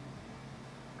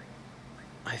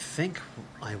think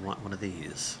I want one of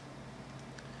these.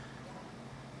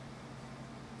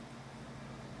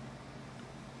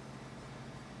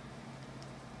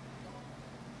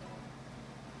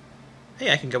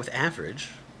 Hey, I can go with average.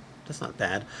 That's not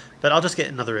bad. But I'll just get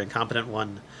another incompetent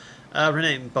one.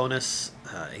 Rename bonus,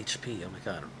 HP, oh my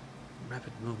god.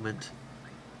 Rapid movement.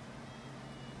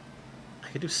 I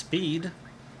could do speed.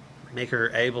 Make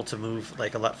her able to move,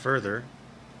 like, a lot further.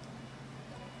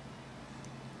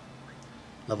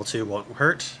 Level 2 won't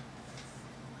hurt.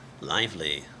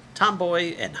 Lively.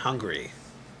 Tomboy and hungry.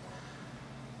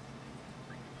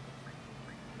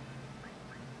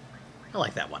 I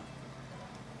like that one.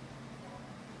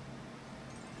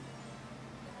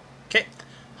 Okay.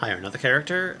 Hire another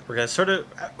character. We're just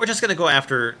gonna go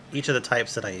after each of the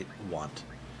types that I want.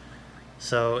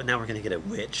 So now we're gonna get a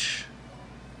witch.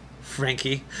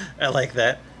 Frankie. I like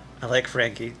that. I like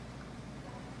Frankie.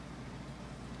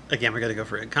 Again, we're gonna go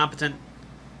for incompetent.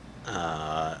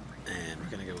 And we're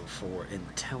gonna go for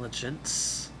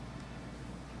intelligence.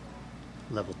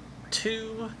 Level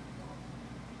 2.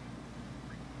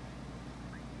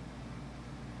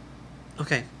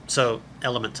 Okay, so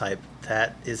element type.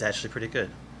 That is actually pretty good.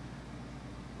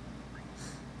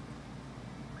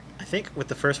 I think with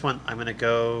the first one, I'm going to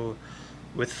go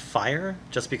with fire,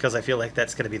 just because I feel like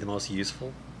that's going to be the most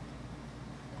useful.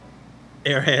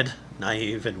 Airhead,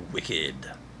 naive, and wicked.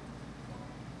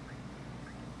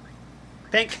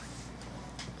 Pink.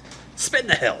 Spin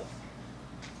the hill.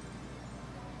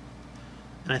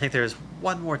 And I think there's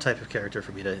one more type of character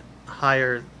for me to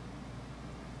hire.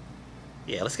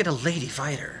 Yeah, let's get a lady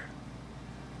fighter.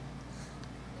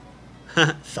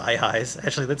 Thigh highs.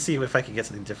 Actually, let's see if I can get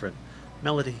something different.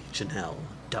 Melody, Janelle,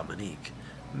 Dominique,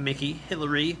 Mickey,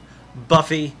 Hillary,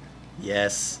 Buffy.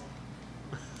 Yes.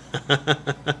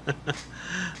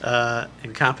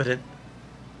 Incompetent.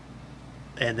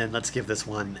 And then let's give this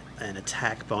one an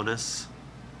attack bonus.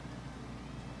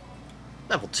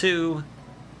 Level 2.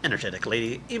 Energetic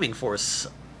lady, aiming for ace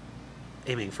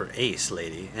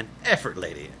lady, and effort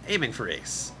lady, aiming for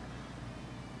ace.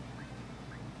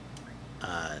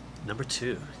 Number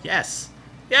 2. Yes!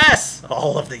 Yes!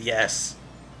 All of the yes!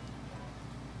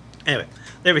 Anyway,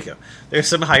 there we go. There's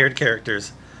some hired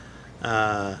characters.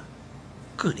 Kunichi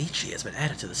has been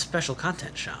added to the special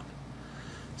content shop.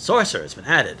 Sorcerer has been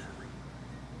added.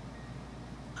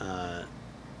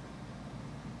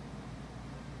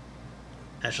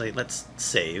 Actually, let's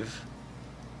save.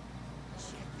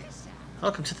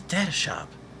 Welcome to the data shop.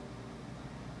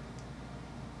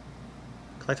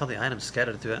 Collect all the items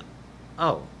scattered through it.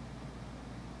 Oh.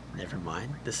 Never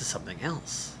mind. This is something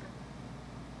else.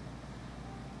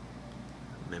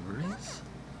 Memories?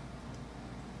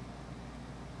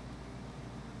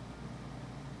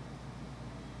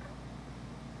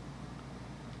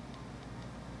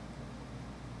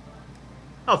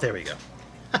 Oh, there we go.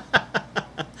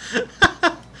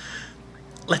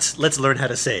 Let's learn how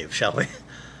to save, shall we?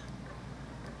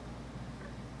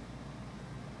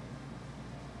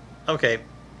 Okay,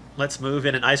 let's move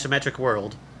in an isometric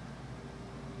world.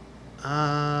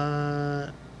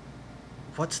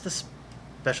 What's the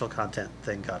special content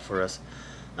thing got for us?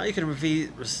 You can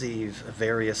receive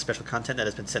various special content that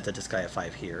has been sent to Disgaea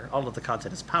 5 here. All of the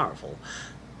content is powerful.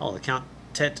 All of the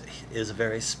content is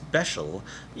very special.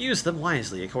 Use them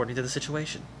wisely according to the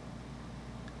situation.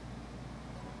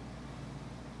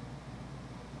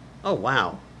 Oh,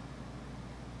 wow.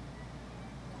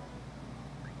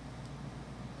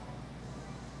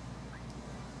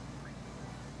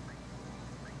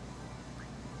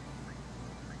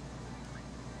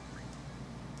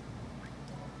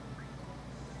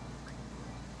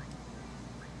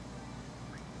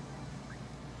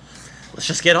 Let's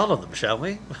just get all of them, shall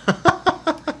we?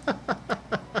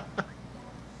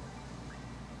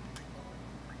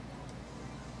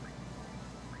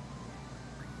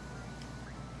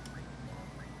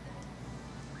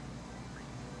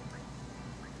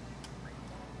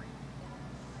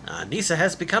 Nisa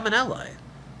has become an ally.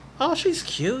 Oh, she's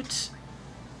cute.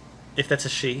 If that's a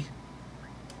she.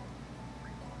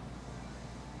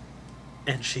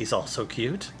 And she's also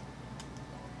cute.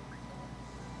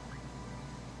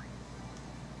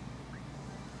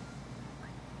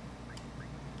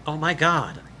 Oh my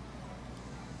god.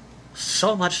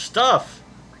 So much stuff.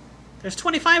 There's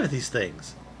 25 of these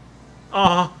things.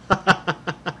 Oh.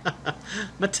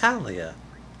 Metalia.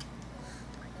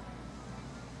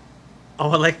 Oh,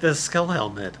 I like the skull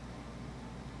helmet.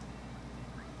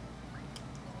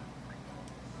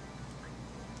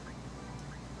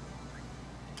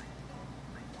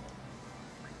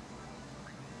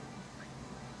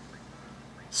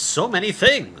 So many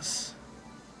things.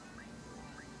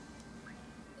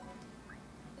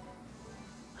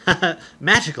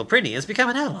 Magical Prinny has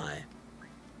become an ally.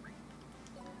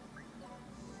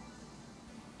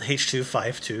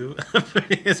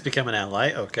 H252 has become an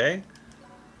ally, okay.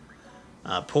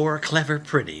 Poor clever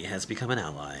Prinny has become an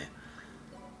ally.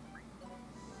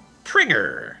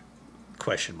 Pringer,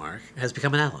 question mark, has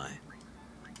become an ally.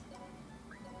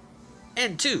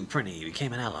 N2 Prinny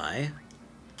became an ally.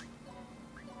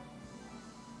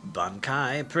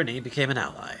 Bankai Prinny became an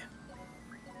ally.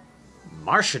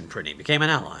 Martian Prinny became an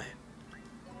ally.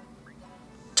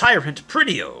 Tyrant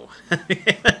Prinnio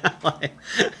became an ally.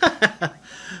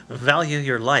 Value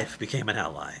Your Life became an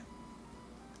ally.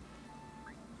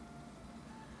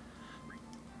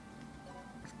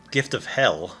 Gift of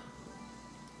Hell.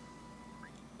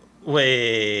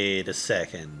 Wait a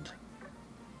second.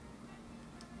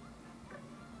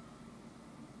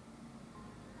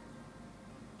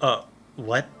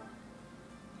 What?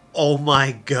 Oh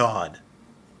my god.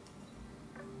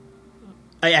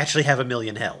 I actually have a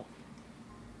million hell.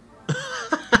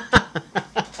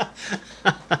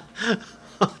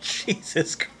 Oh,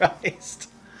 Jesus Christ.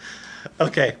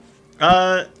 Okay.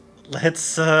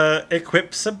 Let's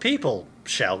equip some people,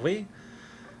 shall we?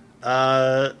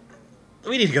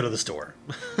 We need to go to the store.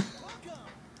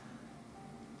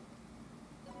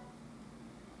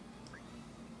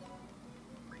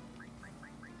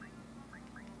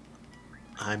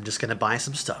 I'm just gonna buy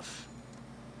some stuff.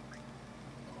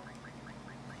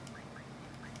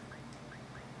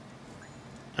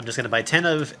 I'm just gonna buy 10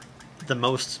 of the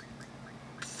most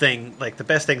the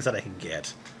best things that I can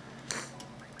get.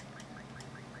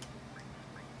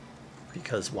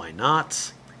 Because why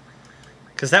not?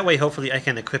 Because that way, hopefully, I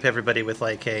can equip everybody with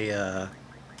like a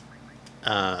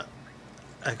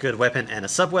good weapon and a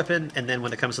sub-weapon, and then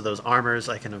when it comes to those armors,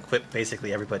 I can equip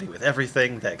basically everybody with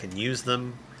everything that can use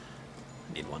them.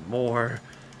 I need one more.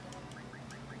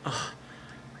 Oh,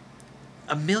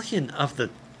 1,000,000 of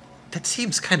the... That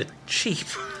seems kind of cheap.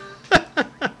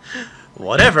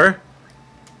 Whatever.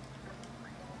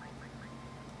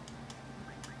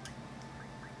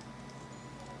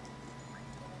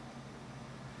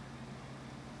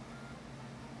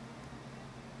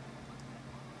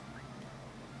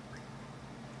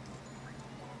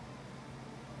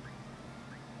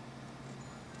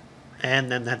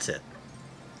 And then that's it.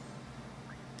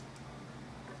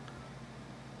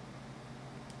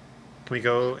 Can we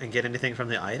go and get anything from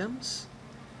the items?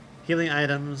 Healing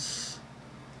items.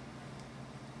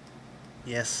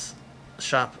 Yes.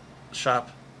 Shop.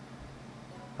 Shop.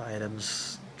 Buy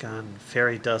items. Gun.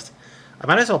 Fairy dust. I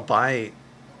might as well buy,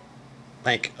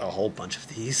 like, a whole bunch of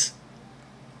these.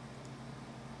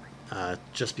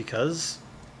 Just because.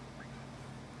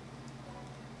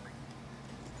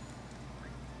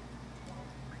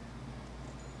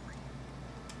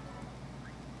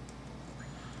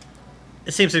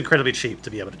 It seems incredibly cheap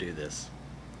to be able to do this.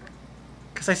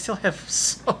 Because I still have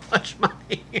so much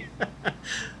money.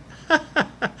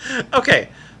 Okay,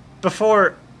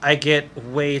 before I get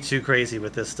way too crazy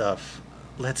with this stuff,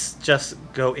 let's just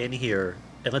go in here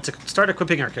and let's start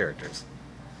equipping our characters.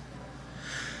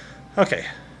 Okay.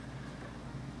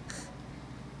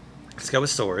 Let's go with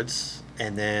swords,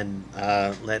 and then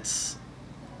let's...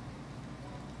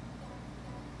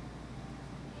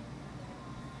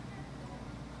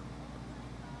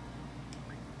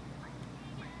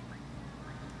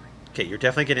 Okay, you're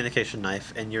definitely getting the Acacia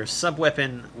knife, and your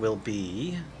sub-weapon will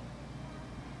be...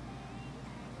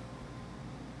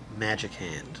 Magic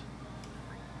Hand.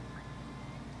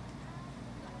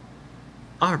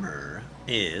 Armor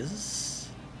is...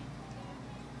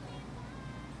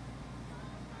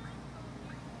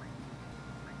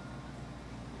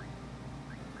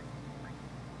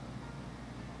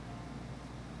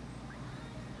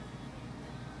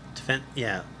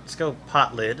 Yeah, let's go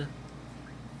pot lid.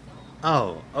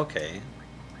 Oh, okay.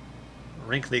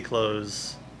 Wrinkly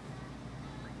clothes.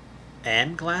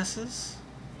 And glasses?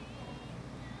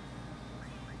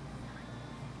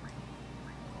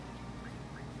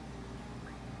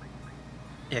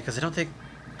 Yeah, because I don't think...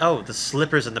 Oh, the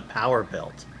slippers and the power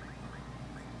belt.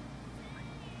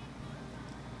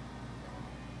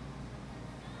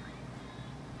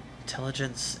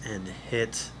 Intelligence and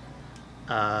hit.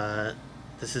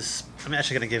 This is... I'm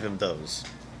actually going to give him those.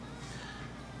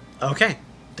 Okay,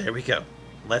 there we go.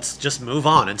 Let's just move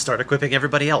on and start equipping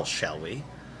everybody else, shall we?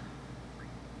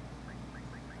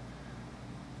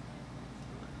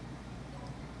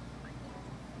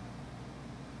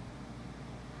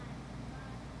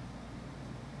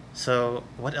 So,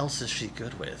 what else is she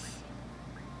good with?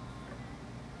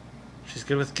 She's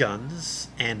good with guns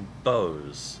and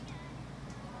bows.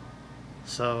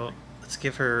 So, let's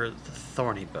give her the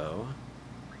thorny bow.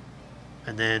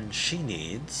 And then she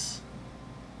needs...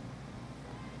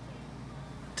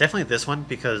 Definitely this one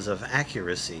because of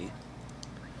accuracy.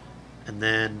 And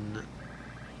then...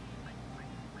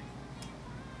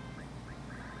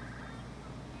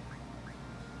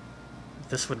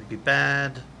 This wouldn't be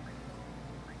bad.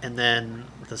 And then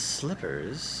the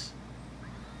slippers...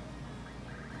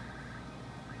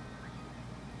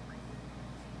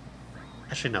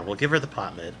 Actually, no, we'll give her the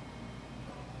pot lid.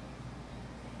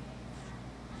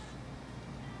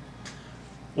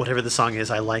 Whatever the song is,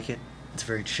 I like it. It's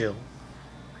very chill.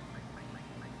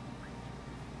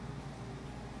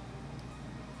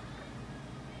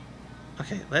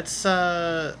 Okay, let's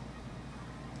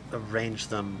arrange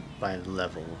them by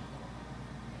level.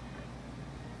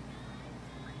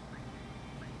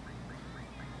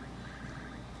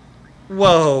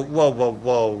 Whoa, whoa, whoa,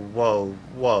 whoa, whoa,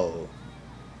 whoa.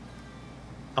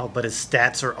 Oh, but his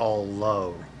stats are all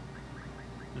low.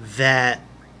 That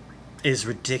is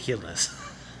ridiculous.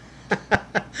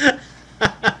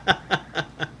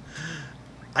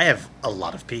 I have a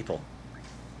lot of people.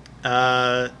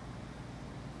 So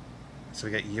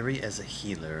we got Yuri as a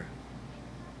healer.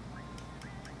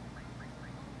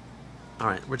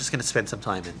 Alright, we're just going to spend some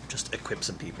time and just equip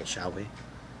some people, shall we?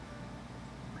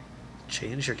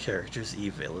 Change your character's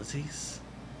abilities?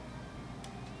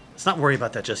 Let's not worry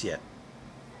about that just yet.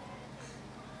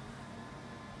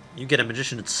 You get a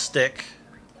magician's stick.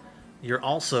 You're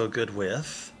also good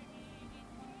with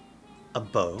a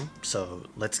bow, so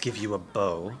let's give you a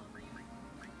bow.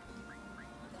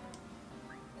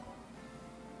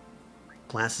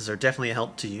 Glasses are definitely a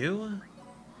help to you.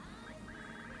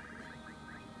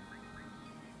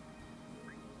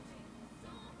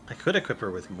 I could equip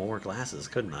her with more glasses,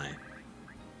 couldn't I?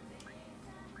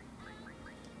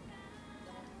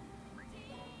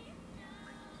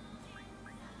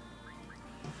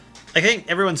 I think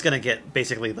everyone's gonna get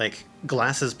basically like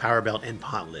glasses, power belt, and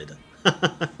pot lid.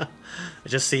 It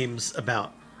just seems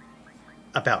about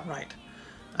right.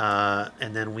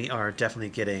 And then we are definitely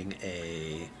getting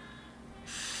a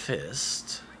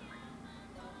fist.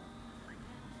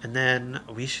 And then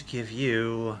we should give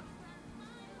you,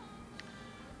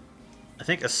 I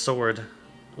think a sword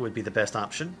would be the best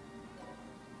option.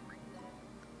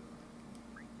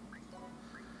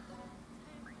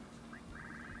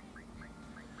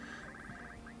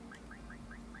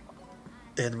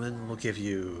 And then we'll give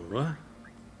you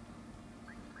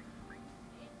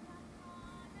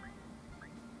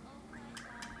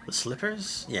the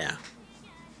slippers? Yeah.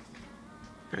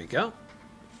 There we go.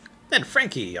 Then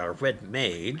Frankie, our red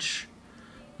mage.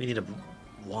 We need a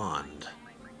wand.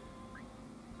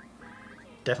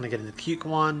 Definitely getting the cute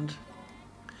wand.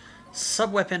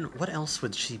 Sub-weapon, what else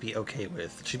would she be okay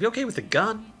with? She'd be okay with a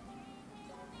gun?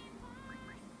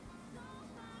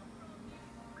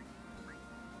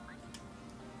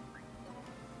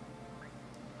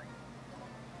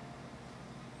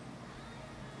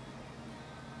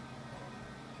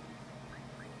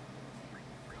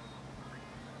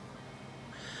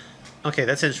 Okay,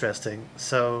 that's interesting.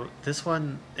 So, this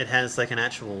one, it has like an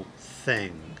actual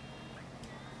thing.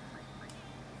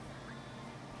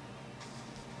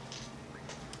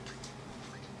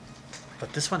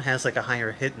 But this one has like a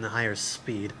higher hit and a higher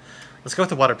speed. Let's go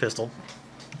with the water pistol.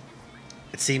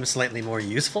 It seems slightly more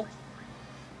useful.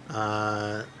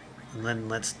 And then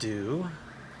let's do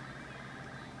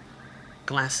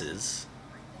glasses,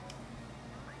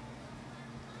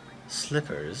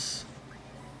 slippers,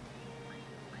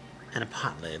 and a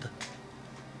pot lid.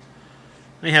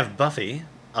 We have Buffy,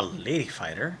 a lady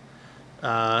fighter,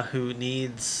 who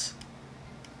needs...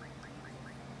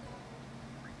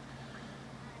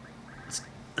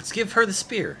 Let's give her the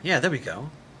spear. Yeah, there we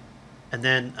go. And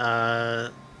then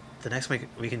the next one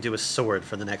we can do a sword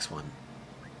for the next one.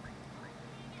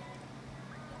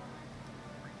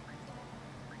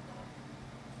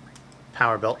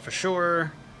 Power belt for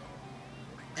sure.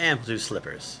 And we'll do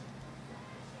slippers.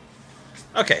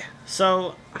 Okay,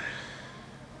 so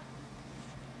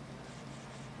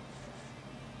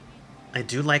I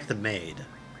do like the maid.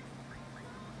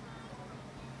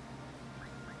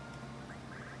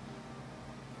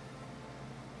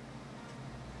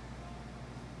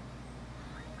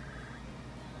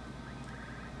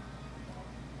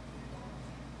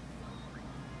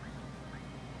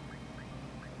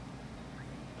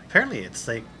 Apparently it's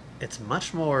like, it's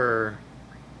much more...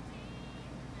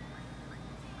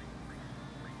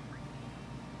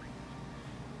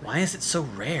 Why is it so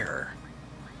rare?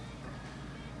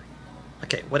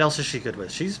 Okay, what else is she good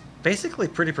with? She's basically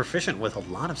pretty proficient with a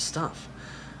lot of stuff.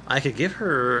 I could give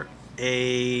her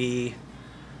a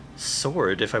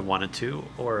sword if I wanted to,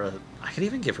 or I could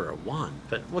even give her a wand,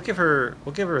 but we'll give her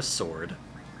a sword.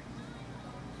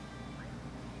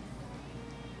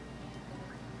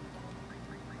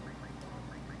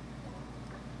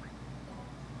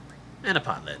 And a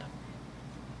pot lid.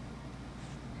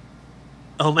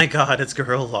 Oh my god, it's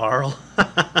Girl Laurel.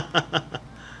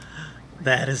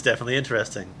 That is definitely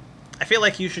interesting. I feel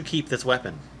like you should keep this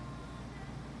weapon.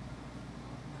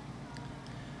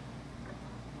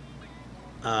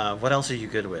 What else are you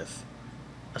good with?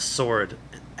 A sword.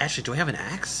 Actually, do I have an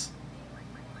axe?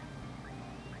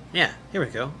 Yeah, here we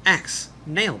go. Axe.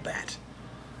 Nail bat.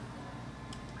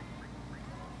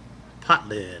 Pot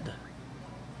lid.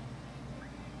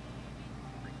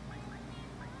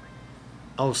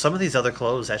 Oh, some of these other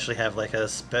clothes actually have like a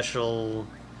special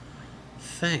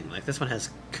thing. Like this one has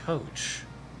coach.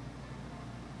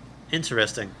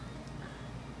 Interesting.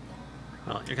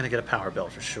 Well, you're gonna get a power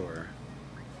belt for sure.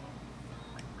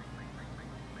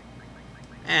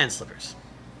 And slippers.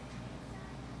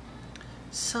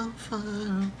 So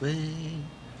far away.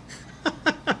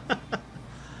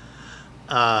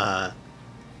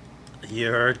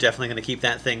 You're definitely gonna keep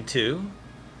that thing too.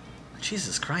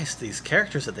 Jesus Christ, these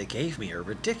characters that they gave me are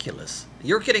ridiculous.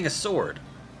 You're getting a sword.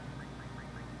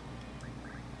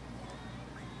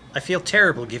 I feel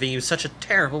terrible giving you such a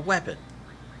terrible weapon.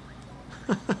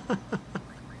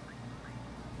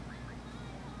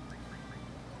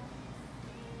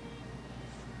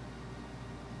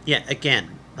 Yeah,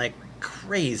 again, like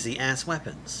crazy ass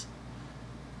weapons.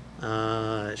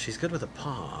 She's good with a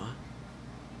paw.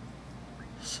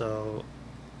 So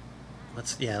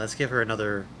let's give her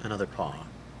another paw.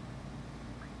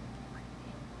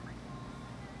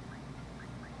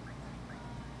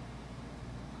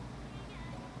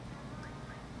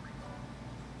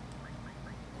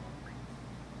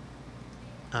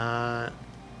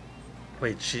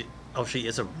 Wait, she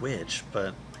is a witch,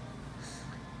 but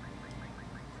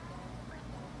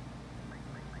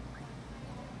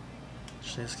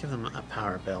let's give them a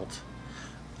power belt.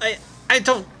 I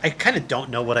kind of don't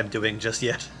know what I'm doing just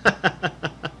yet.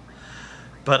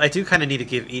 But I do kind of need to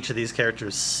give each of these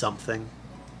characters something.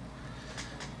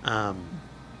 I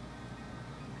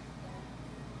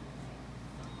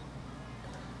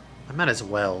might as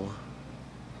well.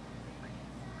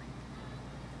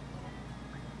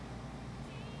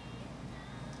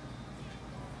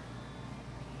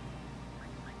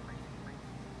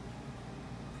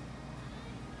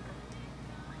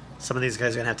 Some of these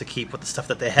guys are going to have to keep with the stuff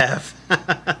that they have.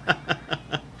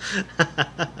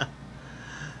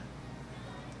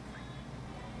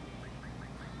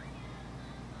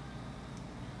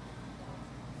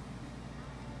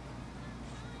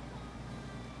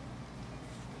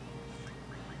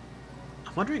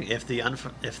 I'm wondering if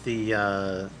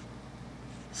the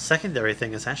secondary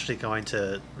thing is actually going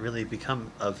to really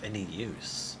become of any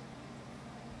use.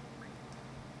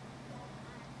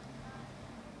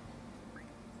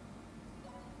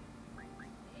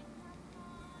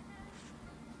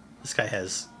 This guy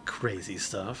has crazy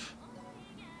stuff.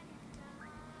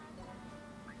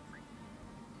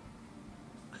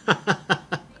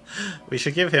 We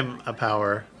should give him a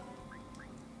power,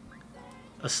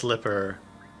 a slipper,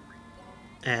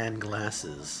 and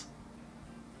glasses.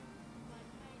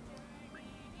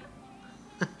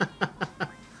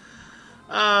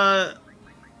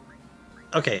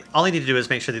 Okay, all I need to do is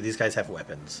make sure that these guys have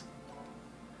weapons.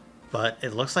 But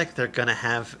it looks like they're gonna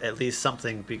have at least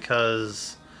something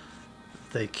because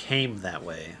they came that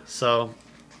way. So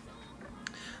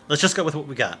let's just go with what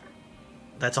we got.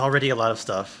 That's already a lot of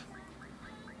stuff.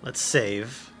 Let's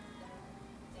save.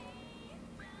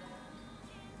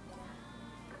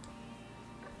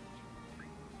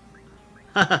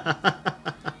 I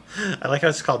like how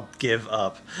it's called give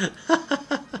up.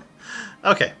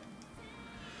 Okay.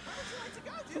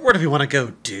 Where do we want to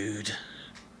go, dude?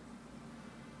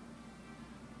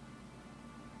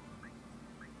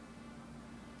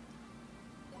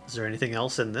 Is there anything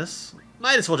else in this?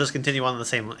 Might as well just continue on in the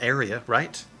same area,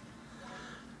 right?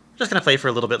 Just gonna play for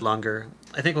a little bit longer.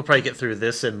 I think we'll probably get through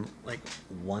this in like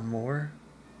one more.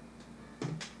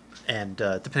 And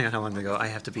depending on how long we go, I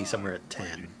have to be somewhere at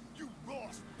 10. You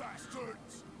lost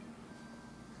bastards!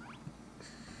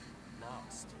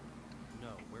 Lost? No,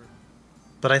 we're...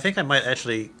 But I think I might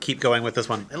actually keep going with this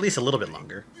one at least a little bit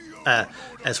longer,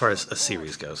 as far as a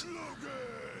series goes.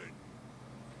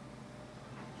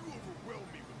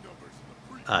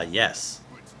 Yes.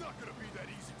 It's not gonna be that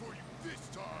easy for you this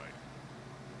time.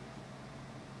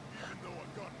 Even though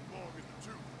I've gotten long in the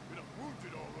tooth and I'm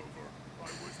wounded all over,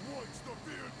 I was once the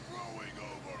feared throwing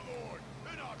overlord,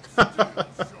 and I'm still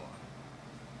sharp.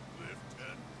 Lift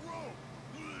and throw,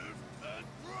 lift and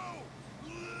throw,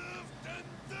 lift and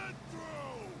then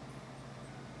throw.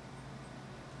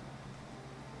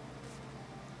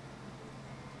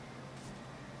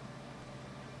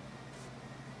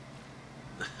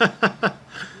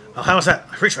 Oh, how was that?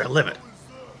 I reached my limit.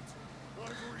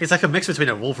 He's like a mix between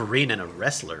a Wolverine and a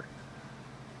wrestler.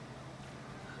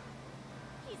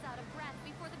 He's out of breath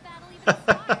before the battle even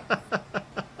starts.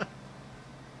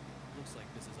 Looks like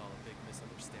this is all a big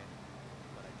misunderstanding,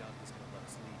 but I doubt he's gonna let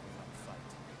us leave without a fight.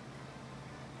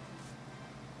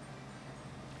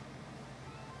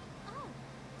 Oh,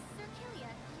 Sir Killia,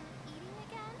 you're eating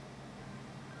again?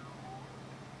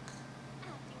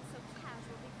 Acting so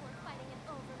casual before fighting an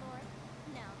overlord.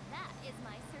 Now that is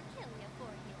my Sir Killia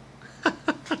for you.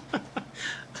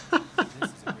 This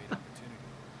is a great opportunity.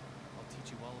 I'll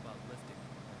teach you all about lifting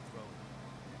and throwing.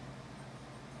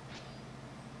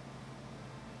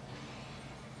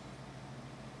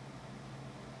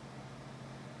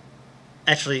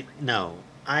 Actually, no.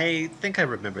 I think I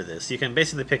remember this. You can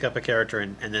basically pick up a character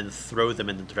and then throw them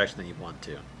in the direction that you want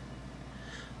to.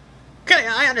 Okay,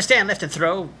 I understand lift and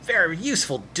throw. Very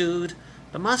useful, dude.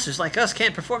 But monsters like us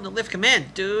can't perform the lift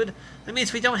command, dude. That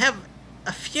means we don't have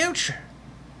a future.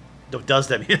 No, does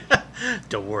that mean?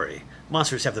 Don't worry.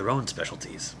 Monsters have their own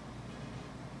specialties.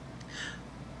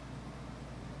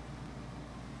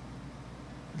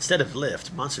 Instead of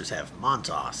lift, monsters have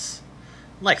Montos.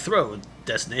 Like throw,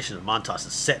 destination of Montos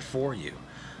is set for you.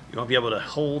 You won't be able to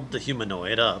hold the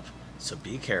humanoid up, so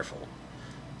be careful.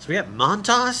 So we got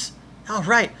Montos?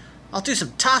 Alright, I'll do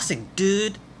some tossing,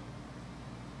 dude!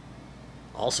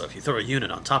 Also, if you throw a unit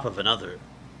on top of an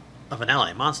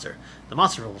ally monster, the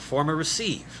monster will perform a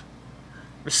receive.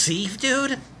 Receive,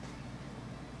 dude?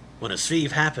 When a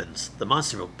receive happens, the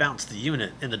monster will bounce the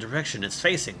unit in the direction it's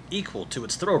facing, equal to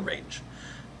its throw range.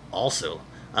 Also,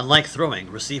 unlike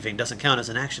throwing, receiving doesn't count as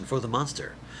an action for the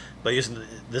monster. By using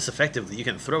this effectively, you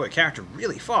can throw a character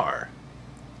really far.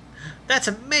 That's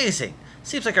amazing!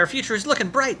 Seems like our future is looking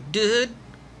bright, dude!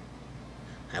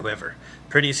 However,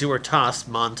 pretties who are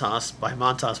tossed by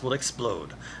Montos will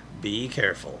explode. Be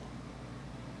careful.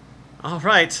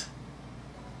 Alright.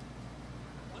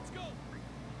 Let's go.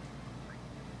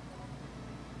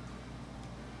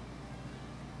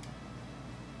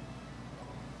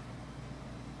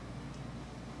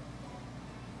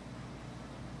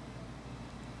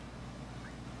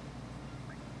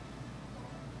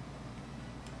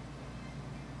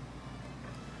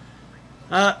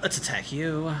 Let's attack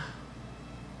you.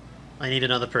 I need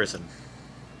another person.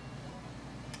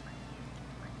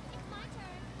 It's my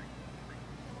turn.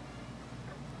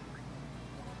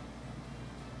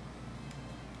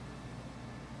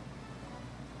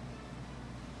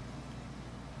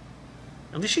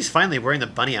 At least she's finally wearing the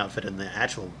bunny outfit in the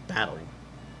actual battle.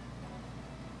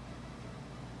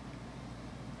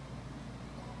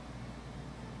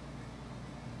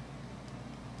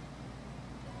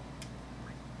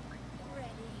 Ready.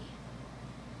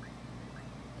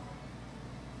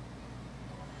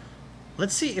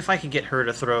 Let's see if I can get her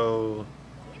to throw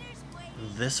Winner's way.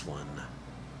 this one.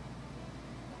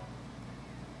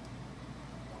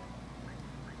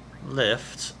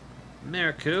 Lift.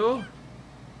 Miraku.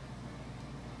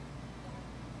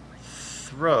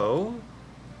 Throw.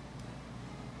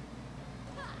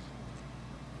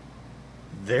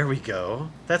 There we go.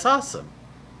 That's awesome.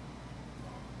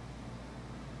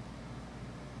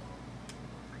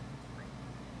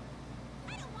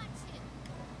 I don't want to.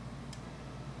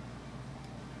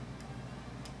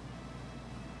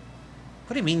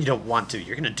 What do you mean you don't want to?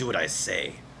 You're gonna do what I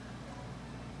say.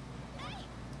 Hey,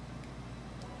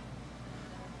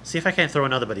 See if I can't throw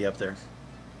another buddy up there.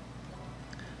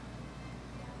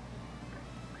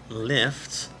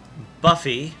 Lift.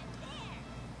 Buffy.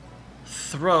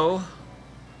 Throw.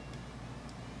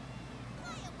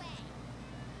 fly away.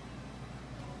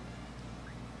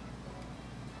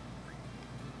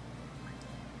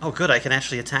 Oh, good. I can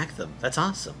actually attack them. That's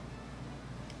awesome.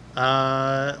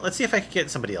 Let's see if I can get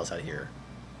somebody else out of here.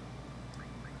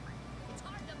 It's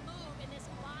hard to move in this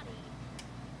body.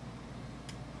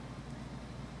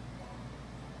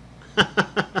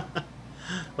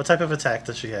 What type of attack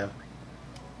does she have?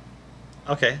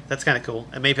 Okay, that's kind of cool.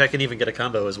 And maybe I can even get a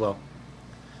combo as well.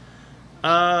 Who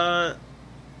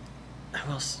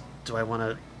else do I want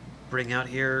to bring out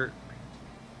here?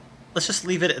 Let's just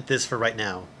leave it at this for right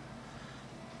now.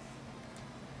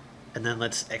 And then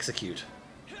let's execute.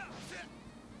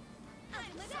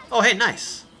 Oh, hey,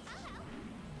 nice.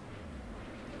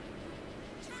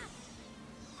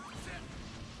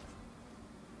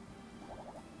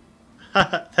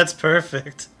 That's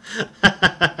perfect.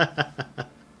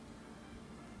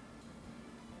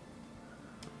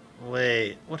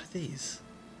 Wait, what are these?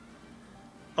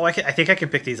 Oh, I think I can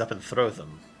pick these up and throw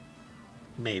them.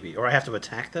 Maybe. Or I have to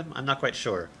attack them? I'm not quite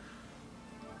sure.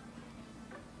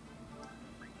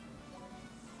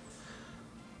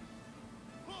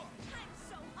 I'm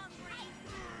so hungry.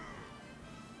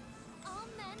 All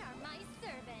men are my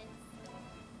servants.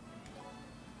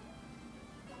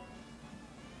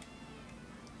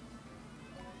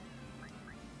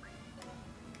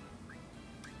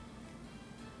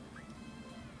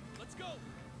 Let's go.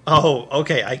 Oh,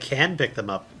 okay, I can pick them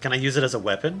up. Can I use it as a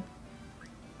weapon?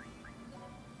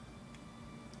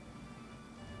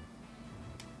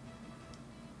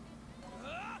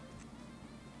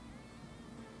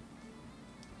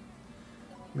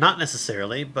 Not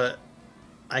necessarily, but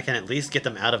I can at least get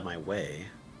them out of my way.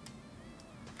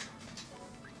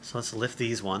 So let's lift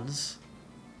these ones.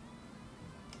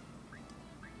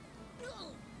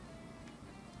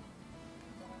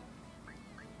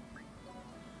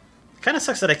 Kind of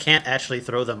sucks that I can't actually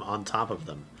throw them on top of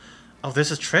them. Oh,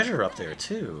 there's a treasure up there,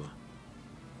 too.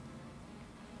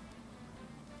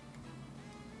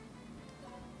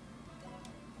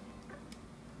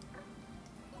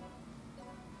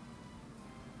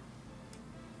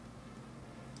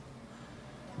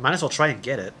 Might as well try and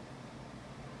get it.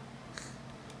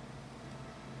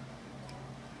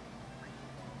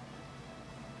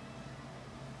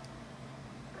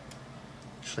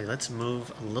 Actually, let's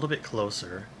move a little bit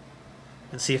closer.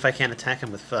 And see if I can't attack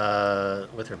him with her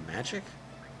magic?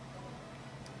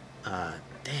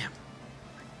 Damn.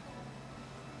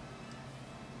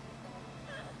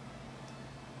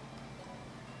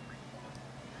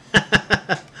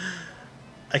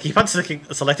 I keep on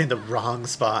selecting the wrong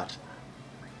spot.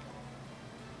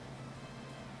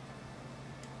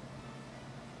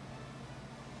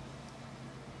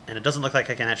 And it doesn't look like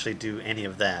I can actually do any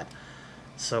of that.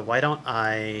 So why don't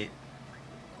I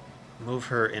move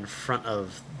her in front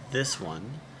of this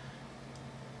one,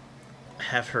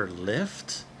 have her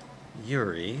lift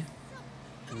Yuri,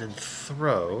 and then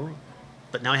throw,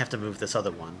 but now I have to move this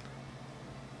other one.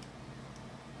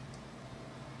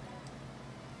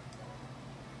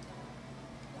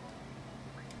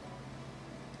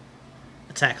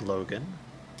 Attack Logan.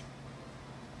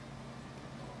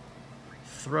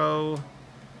 Throw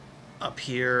up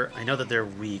here. I know that they're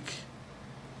weak.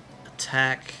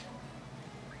 Attack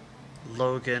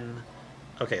Logan.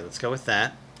 Okay, let's go with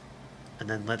that. And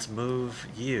then let's move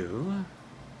you.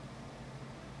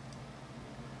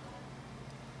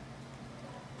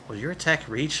 Will your attack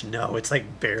reach? No, it's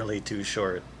like barely too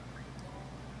short.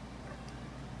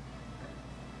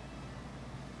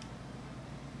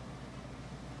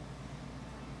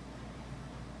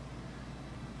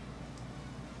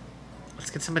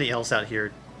 Let's get somebody else out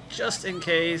here just in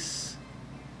case.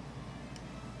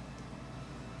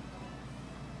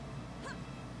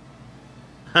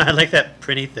 I like that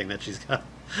pretty thing that she's got.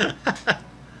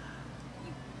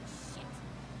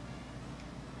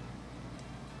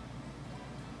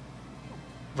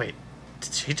 Wait,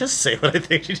 did she just say what I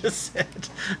think she just said?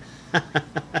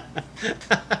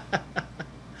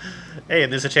 Hey,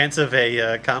 and there's a chance of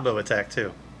a combo attack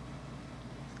too.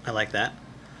 I like that.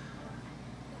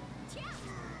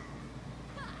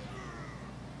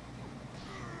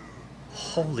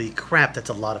 Holy crap, that's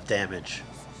a lot of damage.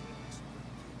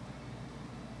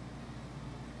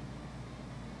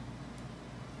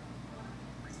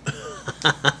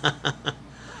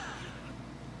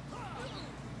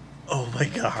 Oh my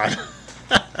god.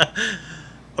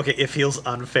 Okay, it feels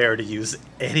unfair to use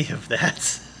any of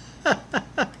that.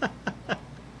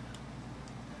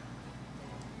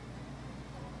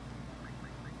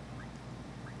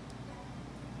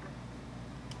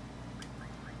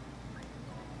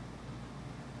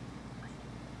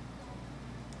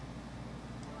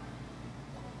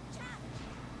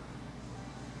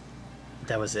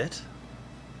 That was it?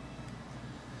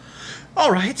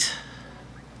 Alright.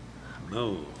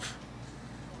 Move.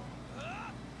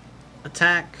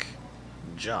 Attack.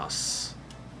 Joss.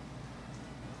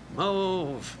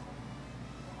 Move.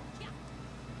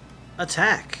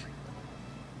 Attack.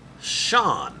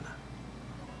 Sean.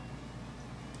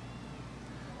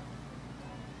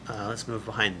 Let's move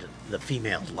behind the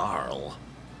female Larl.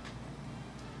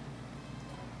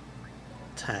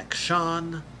 Attack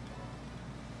Sean.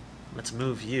 Let's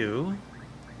move you.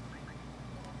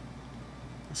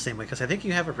 The same way, because I think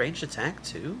you have a ranged attack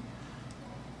too.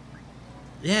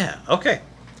 Yeah, okay.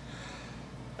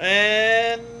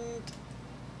 And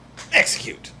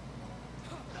execute.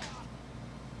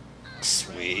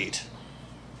 Sweet.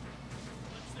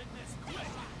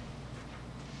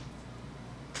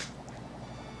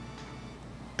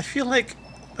 I feel like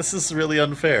this is really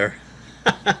unfair.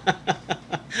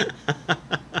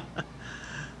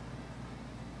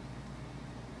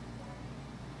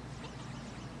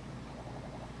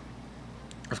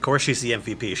 Of course she's the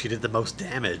MVP. She did the most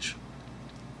damage.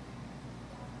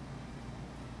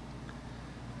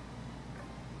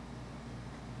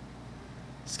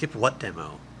 Skip what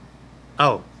demo?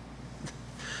 Oh.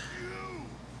 You!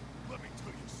 Let me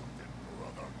tell you something,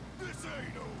 brother. This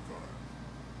ain't over.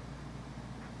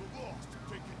 The Lost have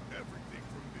taken everything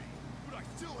from me, but I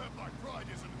still have my pride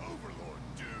as an overlord,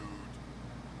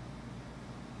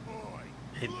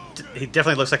 dude. He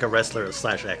definitely looks like a wrestler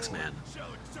slash X-Man.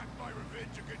 Shall exact my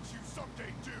revenge against you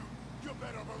someday, too. You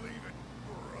better believe it,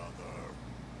 brother.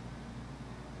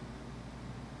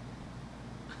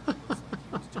 Looks like he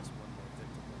was just one more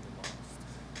victim of the Lost.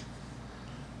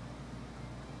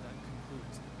 That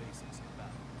concludes the basics of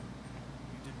battle.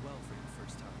 You did well for your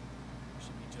first time. You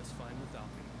should be just fine without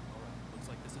me. Alright, looks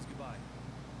like this is goodbye.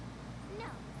 No,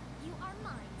 you are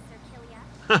mine, Sir Killia.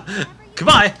 Wherever you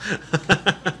Goodbye! go,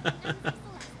 Celestia,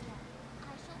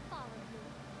 I shall follow you.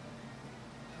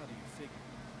 How do you figure?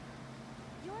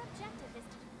 Your objective is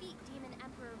to defeat Demon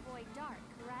Emperor Void Dark,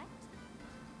 correct?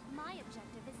 My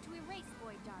objective is to erase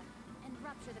Void Dark and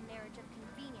rupture the marriage of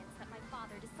convenience that my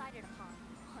father decided upon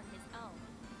on his own.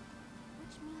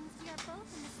 Which means we are both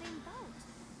in the same boat.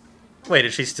 Wait,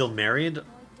 is she still married?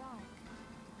 Void Dark.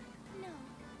 No,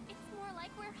 it's more like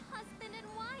we're husband and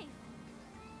wife.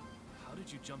 How did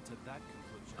you jump to that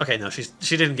conclusion? Okay, no,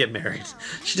 she didn't get married.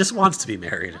 She just wants to be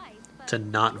married. To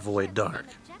not void dark.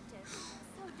 So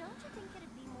don't you think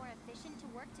it'd be more efficient to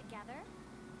work together?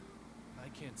 I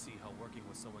can't see how working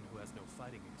with someone who has no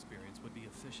fighting experience would be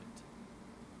efficient.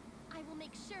 I will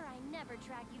make sure I never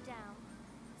drag you down.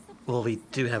 So Well, we please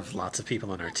do sit have down. lots of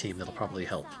people on our Let me team that'll stay by probably your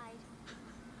help. side.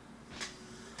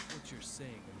 What you're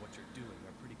saying and what you're doing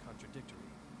are pretty contradictory,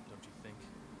 don't you think?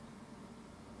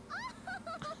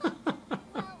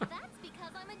 Well, that's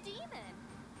because I'm a demon.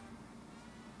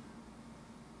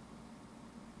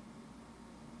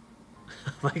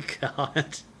 Oh my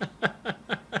god.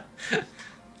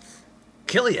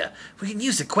 Killia, we can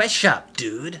use the quest shop,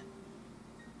 dude.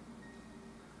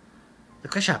 The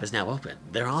quest shop is now open.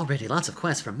 There are already lots of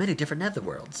quests from many different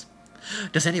netherworlds.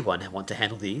 Does anyone want to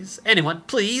handle these? Anyone,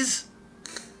 please?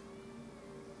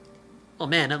 Oh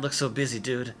man, that looks so busy,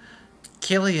 dude.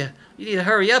 Killia, you need to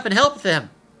hurry up and help them.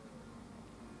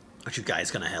 Aren't you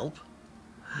guys gonna help?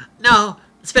 No,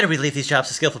 it's better we leave these jobs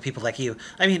to skillful people like you.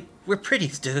 I mean, we're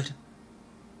pretties, dude.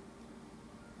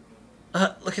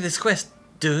 Look at this quest,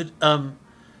 dude.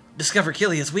 Discover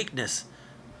Killia's weakness.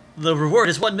 The reward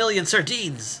is 1 million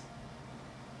sardines.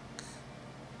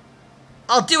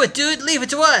 I'll do it, dude. Leave it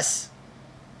to us.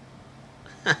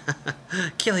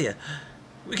 Killia,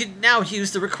 we can now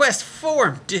use the request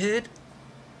form, dude.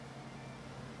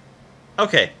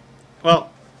 Okay.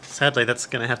 Well, sadly, that's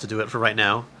going to have to do it for right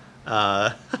now.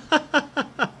 I'm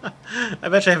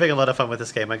actually having a lot of fun with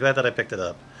this game. I'm glad that I picked it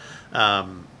up.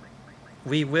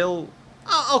 We will...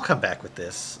 I'll come back with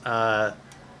this.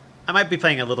 I might be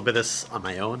playing a little bit of this on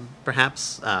my own,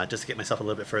 perhaps, just to get myself a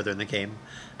little bit further in the game.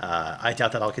 I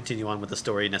doubt that I'll continue on with the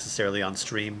story necessarily on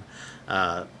stream.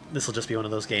 This will just be one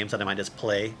of those games that I might just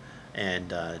play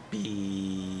and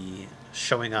be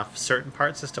showing off certain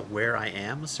parts as to where I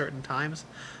am certain times.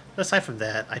 But aside from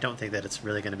that, I don't think that it's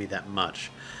really going to be that much.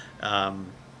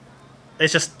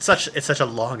 It's just such a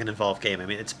long and involved game. I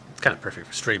mean, it's kind of perfect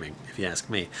for streaming, if you ask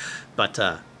me. But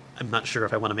I'm not sure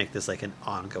if I want to make this like an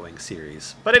ongoing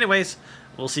series. But anyways,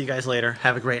 we'll see you guys later.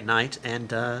 Have a great night,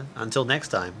 and until next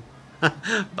time,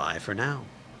 bye for now.